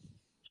 everyone.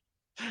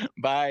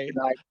 Bye. Good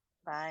night.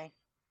 Bye.